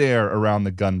in midair around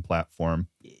the gun platform.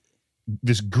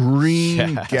 This green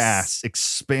Yes. gas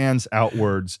expands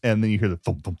outwards, and then you hear the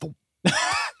thump, thump, thump.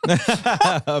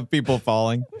 People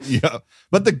falling. Yeah.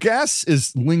 But the gas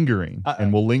is lingering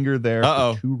and will linger there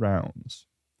Uh-oh. for 2 rounds.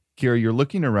 Kira, you're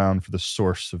looking around for the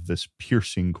source of this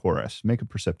piercing chorus. Make a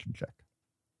perception check.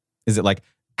 Is it like,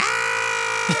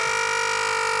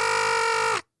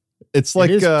 It's like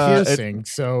it is it- piercing.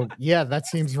 So yeah, that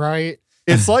seems right.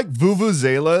 it's like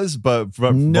vuvuzelas, but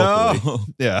vocally. no?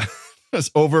 Yeah. It's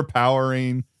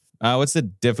overpowering, What's the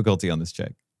difficulty on this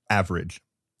check? average.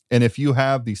 And if you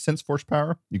have the sense force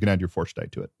power, you can add your force die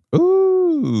to it.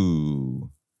 Ooh,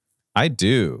 I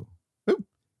do. Ooh.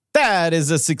 That is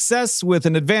a success with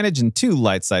an advantage and 2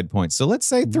 light side points. So let's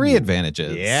say 3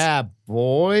 advantages. Yeah,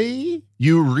 boy.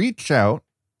 You reach out,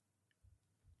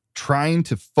 trying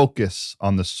to focus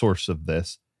on the source of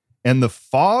this, and the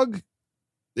fog.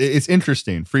 It's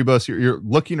interesting, Freebos. You're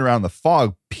looking around. The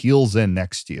fog peels in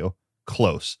next to you,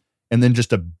 close, and then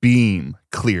just a beam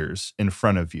clears in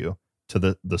front of you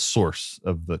to the source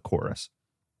of the chorus.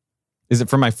 Is it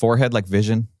from my forehead like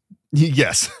vision?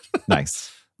 Yes.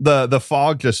 Nice. The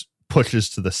fog just pushes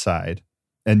to the side,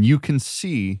 and you can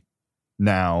see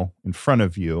now in front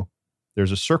of you,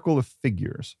 there's a circle of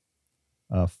figures,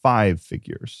 5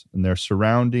 figures, and they're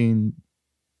surrounding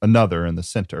another in the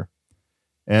center.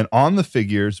 And on the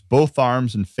figures, both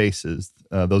arms and faces,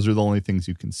 those are the only things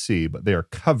you can see, but they are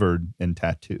covered in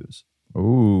tattoos.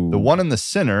 Ooh. The one in the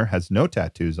center has no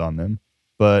tattoos on them,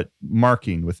 but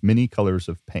marking with many colors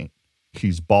of paint.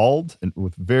 She's bald and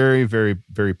with very, very,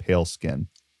 very pale skin,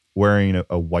 wearing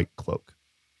a white cloak.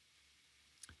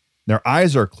 Their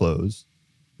eyes are closed,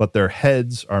 but their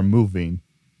heads are moving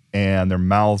and their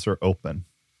mouths are open.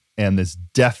 And this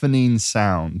deafening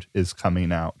sound is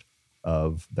coming out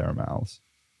of their mouths.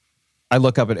 I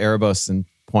look up at Erebos and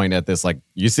point at this like,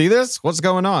 you see this? What's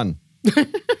going on?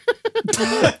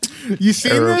 You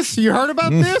seen this? You heard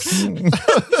about this?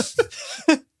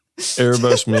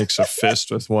 Erebos makes a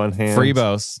fist with one hand.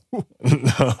 Freebos.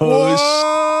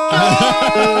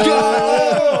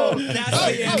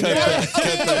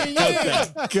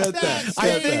 Cut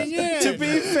that. To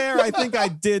be fair, I think I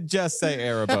did just say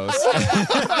Erebos.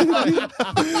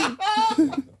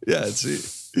 Yeah, see.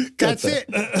 That's it.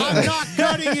 I'm not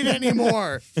cutting it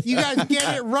anymore. You guys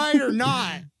get it right or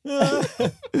not?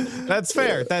 That's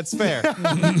fair. That's fair.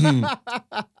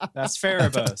 That's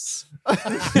Ferebos.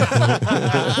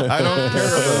 I don't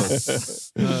care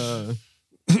about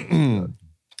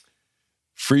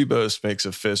Freebos makes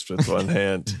a fist with one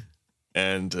hand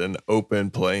and an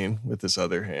open plane with his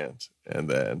other hand, and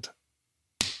then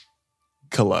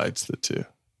collides the two.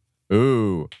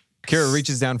 Ooh. Kira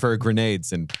reaches down for her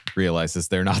grenades and realizes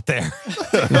they're not there.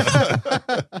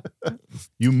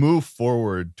 You move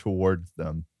forward towards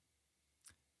them.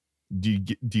 Do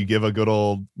you give a good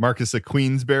old Marcus of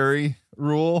Queensberry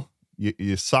rule?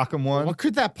 You sock him one? What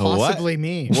could that possibly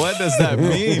mean? What does that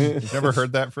mean? You've never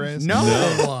heard that phrase? No.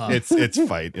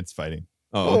 It's fighting.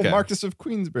 Oh, okay. Marcus of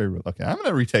Queensberry rule. Okay, I'm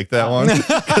gonna retake that one.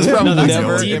 'Cause probably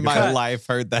Never no. in my cut. life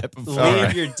heard that before.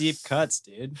 Leave your deep cuts,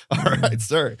 dude. All right,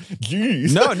 sorry.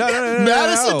 Jeez. No.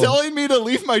 Madison telling me to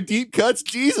leave my deep cuts.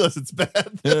 Jesus, it's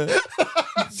bad.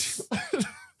 That's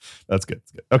good.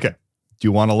 Okay. Do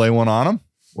you want to lay one on him?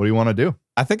 What do you want to do?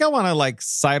 I think I want to like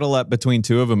sidle up between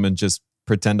two of them and just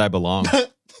pretend I belong.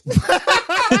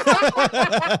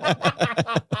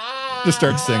 Just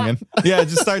start singing. Yeah,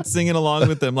 just start singing along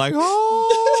with them like,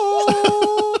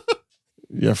 oh.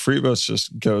 Yeah, Freebos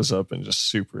just goes up and just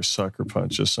super sucker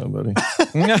punches somebody.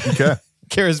 Okay.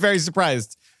 Kira's very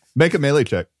surprised. Make a melee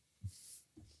check.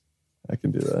 I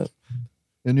can do that.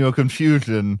 In your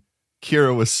confusion,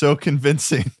 Kira was so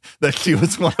convincing that she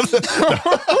was one of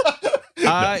the...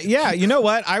 Yeah, you know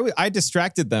what? I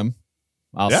distracted them,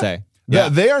 I'll Yeah. say. Yeah,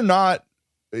 they are not...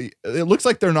 It looks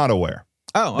like they're not aware.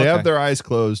 Oh, They okay. have their eyes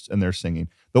closed and they're singing.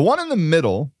 The one in the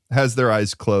middle has their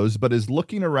eyes closed, but is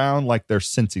looking around like they're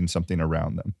sensing something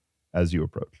around them as you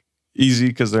approach. Easy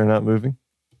because they're not moving.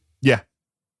 Yeah.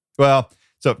 Well,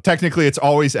 so technically it's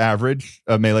always average,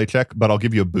 a melee check, but I'll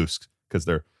give you a boost because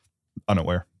they're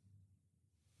unaware.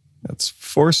 That's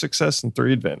 4 success and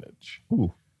 3 advantage.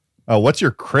 Ooh. What's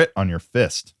your crit on your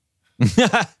fist?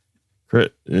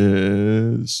 Crit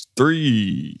is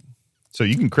 3. So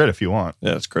you can crit if you want.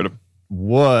 Yeah, it's critical.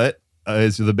 What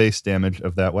is the base damage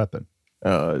of that weapon?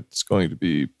 It's going to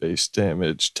be base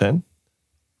damage 10.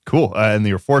 Cool. And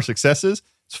your 4 successes,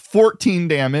 it's 14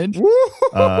 damage.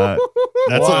 That's a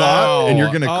lot. And you're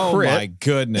going to crit. Oh my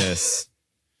goodness.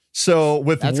 So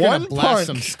with That's one gonna blast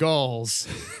some punch, skulls.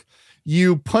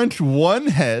 you punch one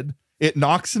head, it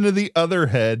knocks into the other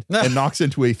head and knocks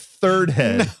into a third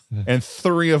head, and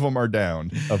 3 of them are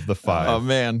down of the 5. Oh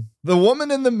man. The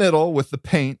woman in the middle with the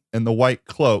paint and the white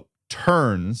cloak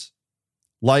turns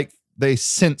like they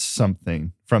sense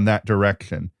something from that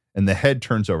direction, and the head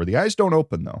turns over. The eyes don't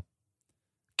open, though.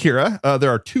 Kira,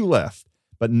 there are 2 left,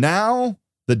 but now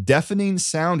the deafening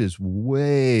sound is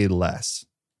way less.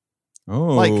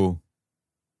 Oh. Like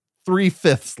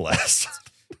 3/5 less.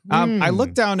 I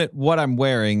look down at what I'm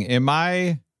wearing.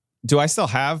 Do I still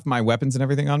have my weapons and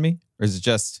everything on me? Or is it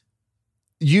just...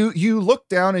 You look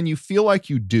down and you feel like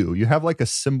you do. You have like a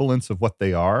semblance of what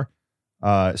they are.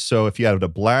 So if you had a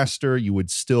blaster, you would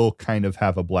still kind of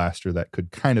have a blaster that could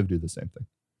kind of do the same thing.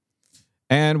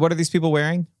 And what are these people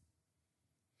wearing?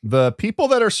 The people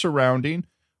that are surrounding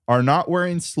are not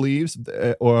wearing sleeves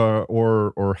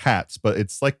or hats, but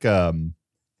it's like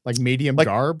Medium Like-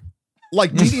 garb.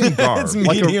 like medium garb. It's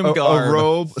like medium a garb.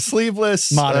 robe,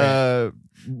 sleeveless Moderate.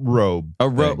 robe. A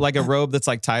robe, thing. like a robe that's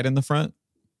like tied in the front?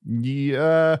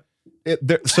 Yeah.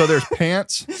 So there's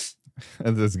pants.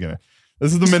 And this is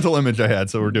This is the mental image I had,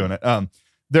 so we're doing it.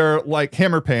 They're like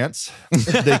hammer pants.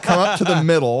 They come up to the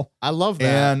middle. I love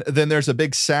that. And then there's a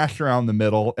big sash around the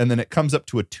middle, and then it comes up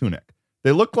to a tunic.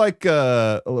 They look like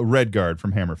a Red Guard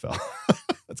from Hammerfell.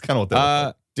 That's kind of what they look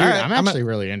like. Dude, all right, I'm actually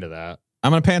really into that.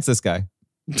 I'm gonna pants this guy.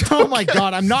 Oh my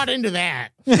God, I'm not into that.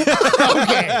 Okay.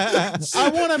 I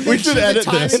want to We make should sure the edit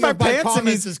timing this. of my If I pants him,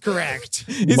 comments is correct.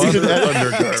 Mother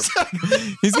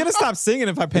undergarb. He's gonna stop singing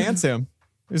if I pants him.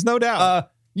 There's no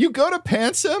doubt. You go to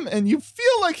pants him, and you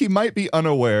feel like he might be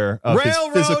unaware of his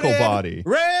physical body.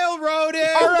 Railroaded.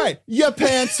 All right, you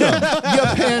pants him. You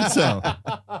pants him.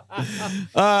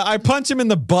 I punch him in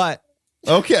the butt.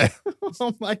 Okay.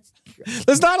 Oh my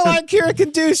There's not a lot Kira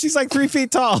can do. She's like 3 feet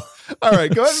tall. All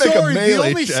right, go ahead and make Sorry, a the melee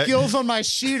only check. skills on my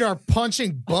sheet are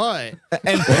punching butt.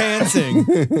 And pantsing.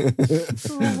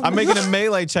 I'm making a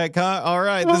melee check, huh? All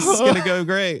right, this is gonna go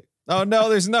great. Oh no,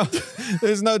 there's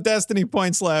no destiny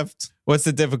points left. What's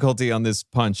the difficulty on this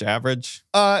punch? Average?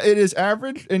 It is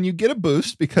average, and you get a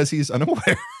boost because he's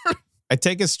unaware. I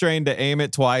take a strain to aim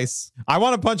it twice. I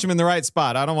want to punch him in the right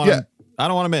spot. I don't want to. I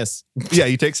don't want to miss. Yeah,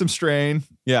 you take some strain.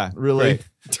 Yeah, Really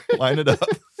line it up.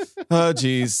 Oh,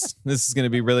 geez. This is going to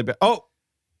be really bad. Oh,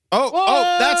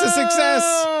 that's a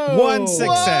success. One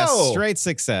success. Whoa. Straight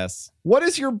success. What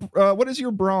is your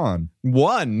brawn?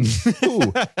 1.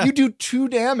 Ooh, you do 2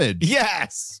 damage.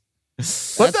 Yes.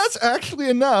 But that's actually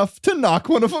enough to knock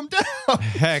one of them down.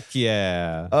 Heck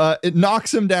yeah. It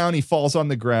knocks him down. He falls on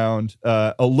the ground.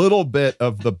 A little bit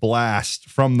of the blast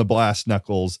from the blast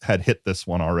knuckles had hit this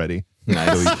one already.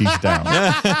 Nice. So he's down.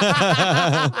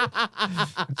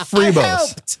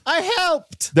 Freebos. I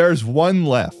helped. There's one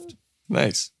left.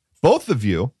 Nice. Both of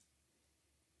you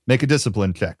make a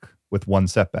discipline check with 1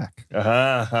 setback.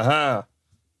 Ha ha ha.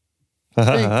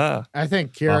 I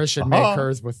think Kira should make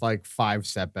hers with like 5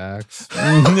 setbacks.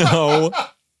 No.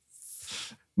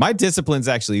 My discipline's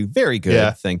actually very good.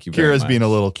 Yeah. Thank you very Kira's much. being a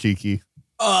little cheeky.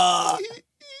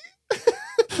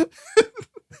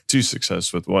 2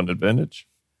 success with 1 advantage.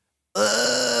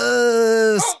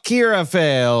 Kira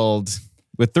failed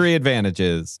with 3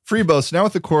 advantages. Freebos, now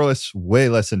with the corliss way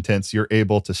less intense, you're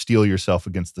able to steel yourself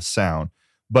against the sound.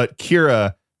 But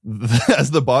Kira,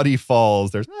 as the body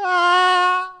falls, there's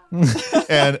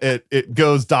and it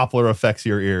goes Doppler affects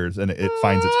your ears and it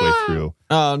finds its way through.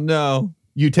 Oh no.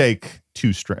 You take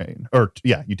 2 strain.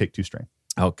 You take 2 strain.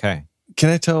 Okay. Can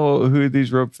I tell who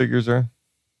these rope figures are?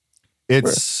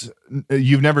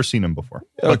 You've never seen them before.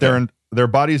 But Okay. their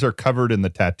bodies are covered in the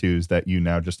tattoos that you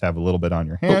now just have a little bit on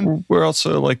your hand. But we're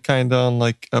also like kind of on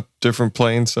like a different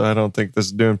plane, so I don't think this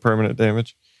is doing permanent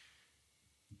damage.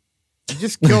 You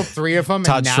just killed 3 of them,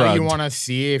 Todd and now shrugged. you want to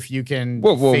see if you can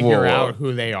Whoa, figure whoa. out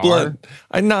who they are. Blood.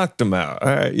 I knocked them out. All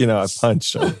right, I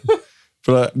punched them.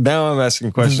 But now I'm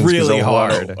asking questions 'cause Really I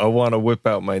hard. want to whip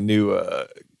out my new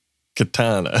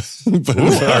katana. But Ooh,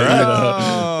 if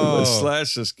I, Oh.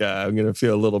 slash this guy, I'm gonna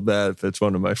feel a little bad if it's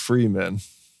one of my free men.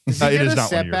 Did you It get is a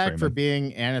not one of your setback for Freeman.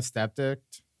 being anesthetic?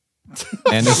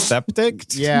 Anesthetic?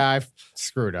 Yeah, I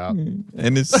screwed up.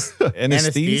 Anesthesia?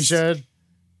 Anesthesia.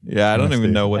 Yeah, I don't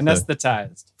even know what the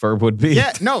Anesthetized. verb would be.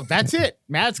 Yeah, no, that's it.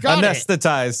 Matt's got it.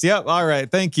 Anesthetized. Yep. All right.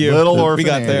 Thank you. Little we orphan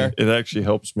got Annie. there. It actually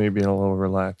helps me being a little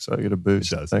relaxed, so I get a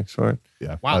boost. It does. Thanks for it.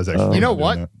 Yeah. Wow. I was actually You know doing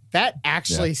what? that. That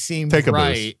actually seems Take a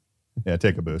right. boost. Yeah,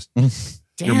 take a boost. Dang.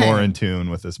 You're more in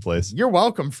tune with this place. You're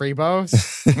welcome, Freebos.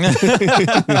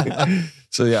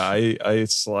 So yeah, I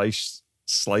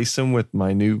slice him with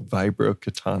my new vibro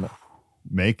katana.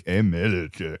 Make a melee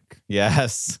check.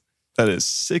 Yes. That is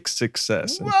 6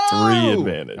 success and Whoa! 3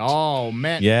 advantage. Oh,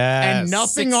 man. Yes. And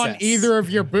nothing on Success. either of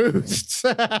your boosts.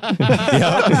 Yep.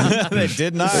 They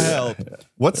did not help.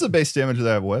 What's the base damage of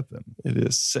that weapon? It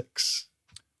is 6.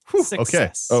 Whew,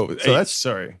 Success. Okay. Oh, So 8, that's-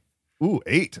 sorry. Ooh,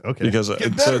 8. Okay. Because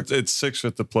Get so better. it's 6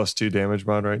 with the +2 damage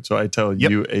mod, right? So I tell Yep.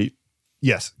 you 8.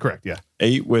 Yes, correct. Yeah.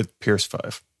 8 with Pierce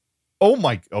 5. Oh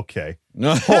my. Okay.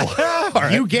 No. All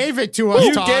right. You gave it to us,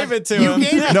 You Todd. gave it to You him.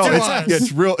 gave it No, to it's us.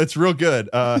 it's real good.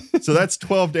 So that's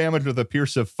 12 damage with a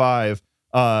pierce of 5.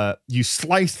 You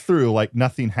slice through like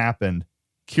nothing happened.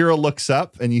 Kira looks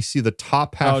up and you see the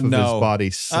top half Oh, of no. his body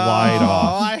slide Oh,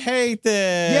 off. I hate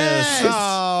this. Yes.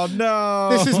 Oh, no.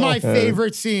 This is my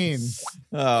favorite scene.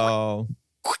 Oh.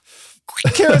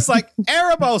 Kira's like,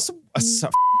 Erebos.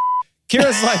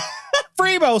 Kira's like,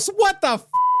 Freebos, what the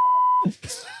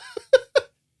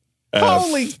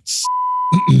holy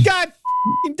God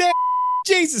damn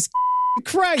Jesus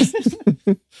Christ.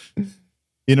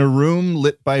 In a room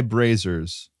lit by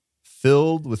braziers,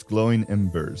 filled with glowing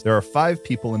embers, there are 5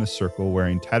 people in a circle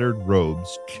wearing tattered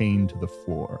robes chained to the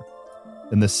floor.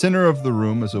 In the center of the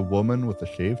room is a woman with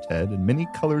a shaved head and many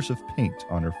colors of paint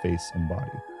on her face and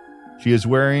body. She is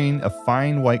wearing a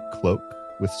fine white cloak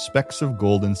with specks of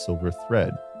gold and silver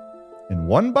thread. And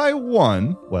one by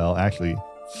one, well, actually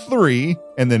 3,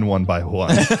 and then one by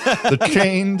one, the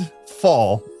chained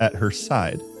fall at her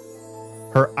side.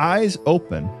 Her eyes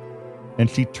open, and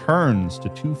she turns to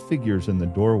 2 figures in the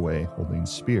doorway holding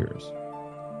spears.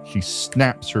 She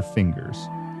snaps her fingers,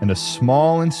 and a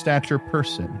small in stature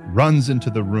person runs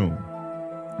into the room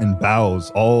and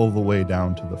bows all the way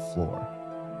down to the floor.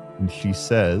 And she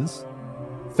says,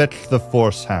 "Fetch the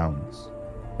Force Hounds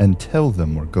and tell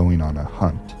them we're going on a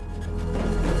hunt."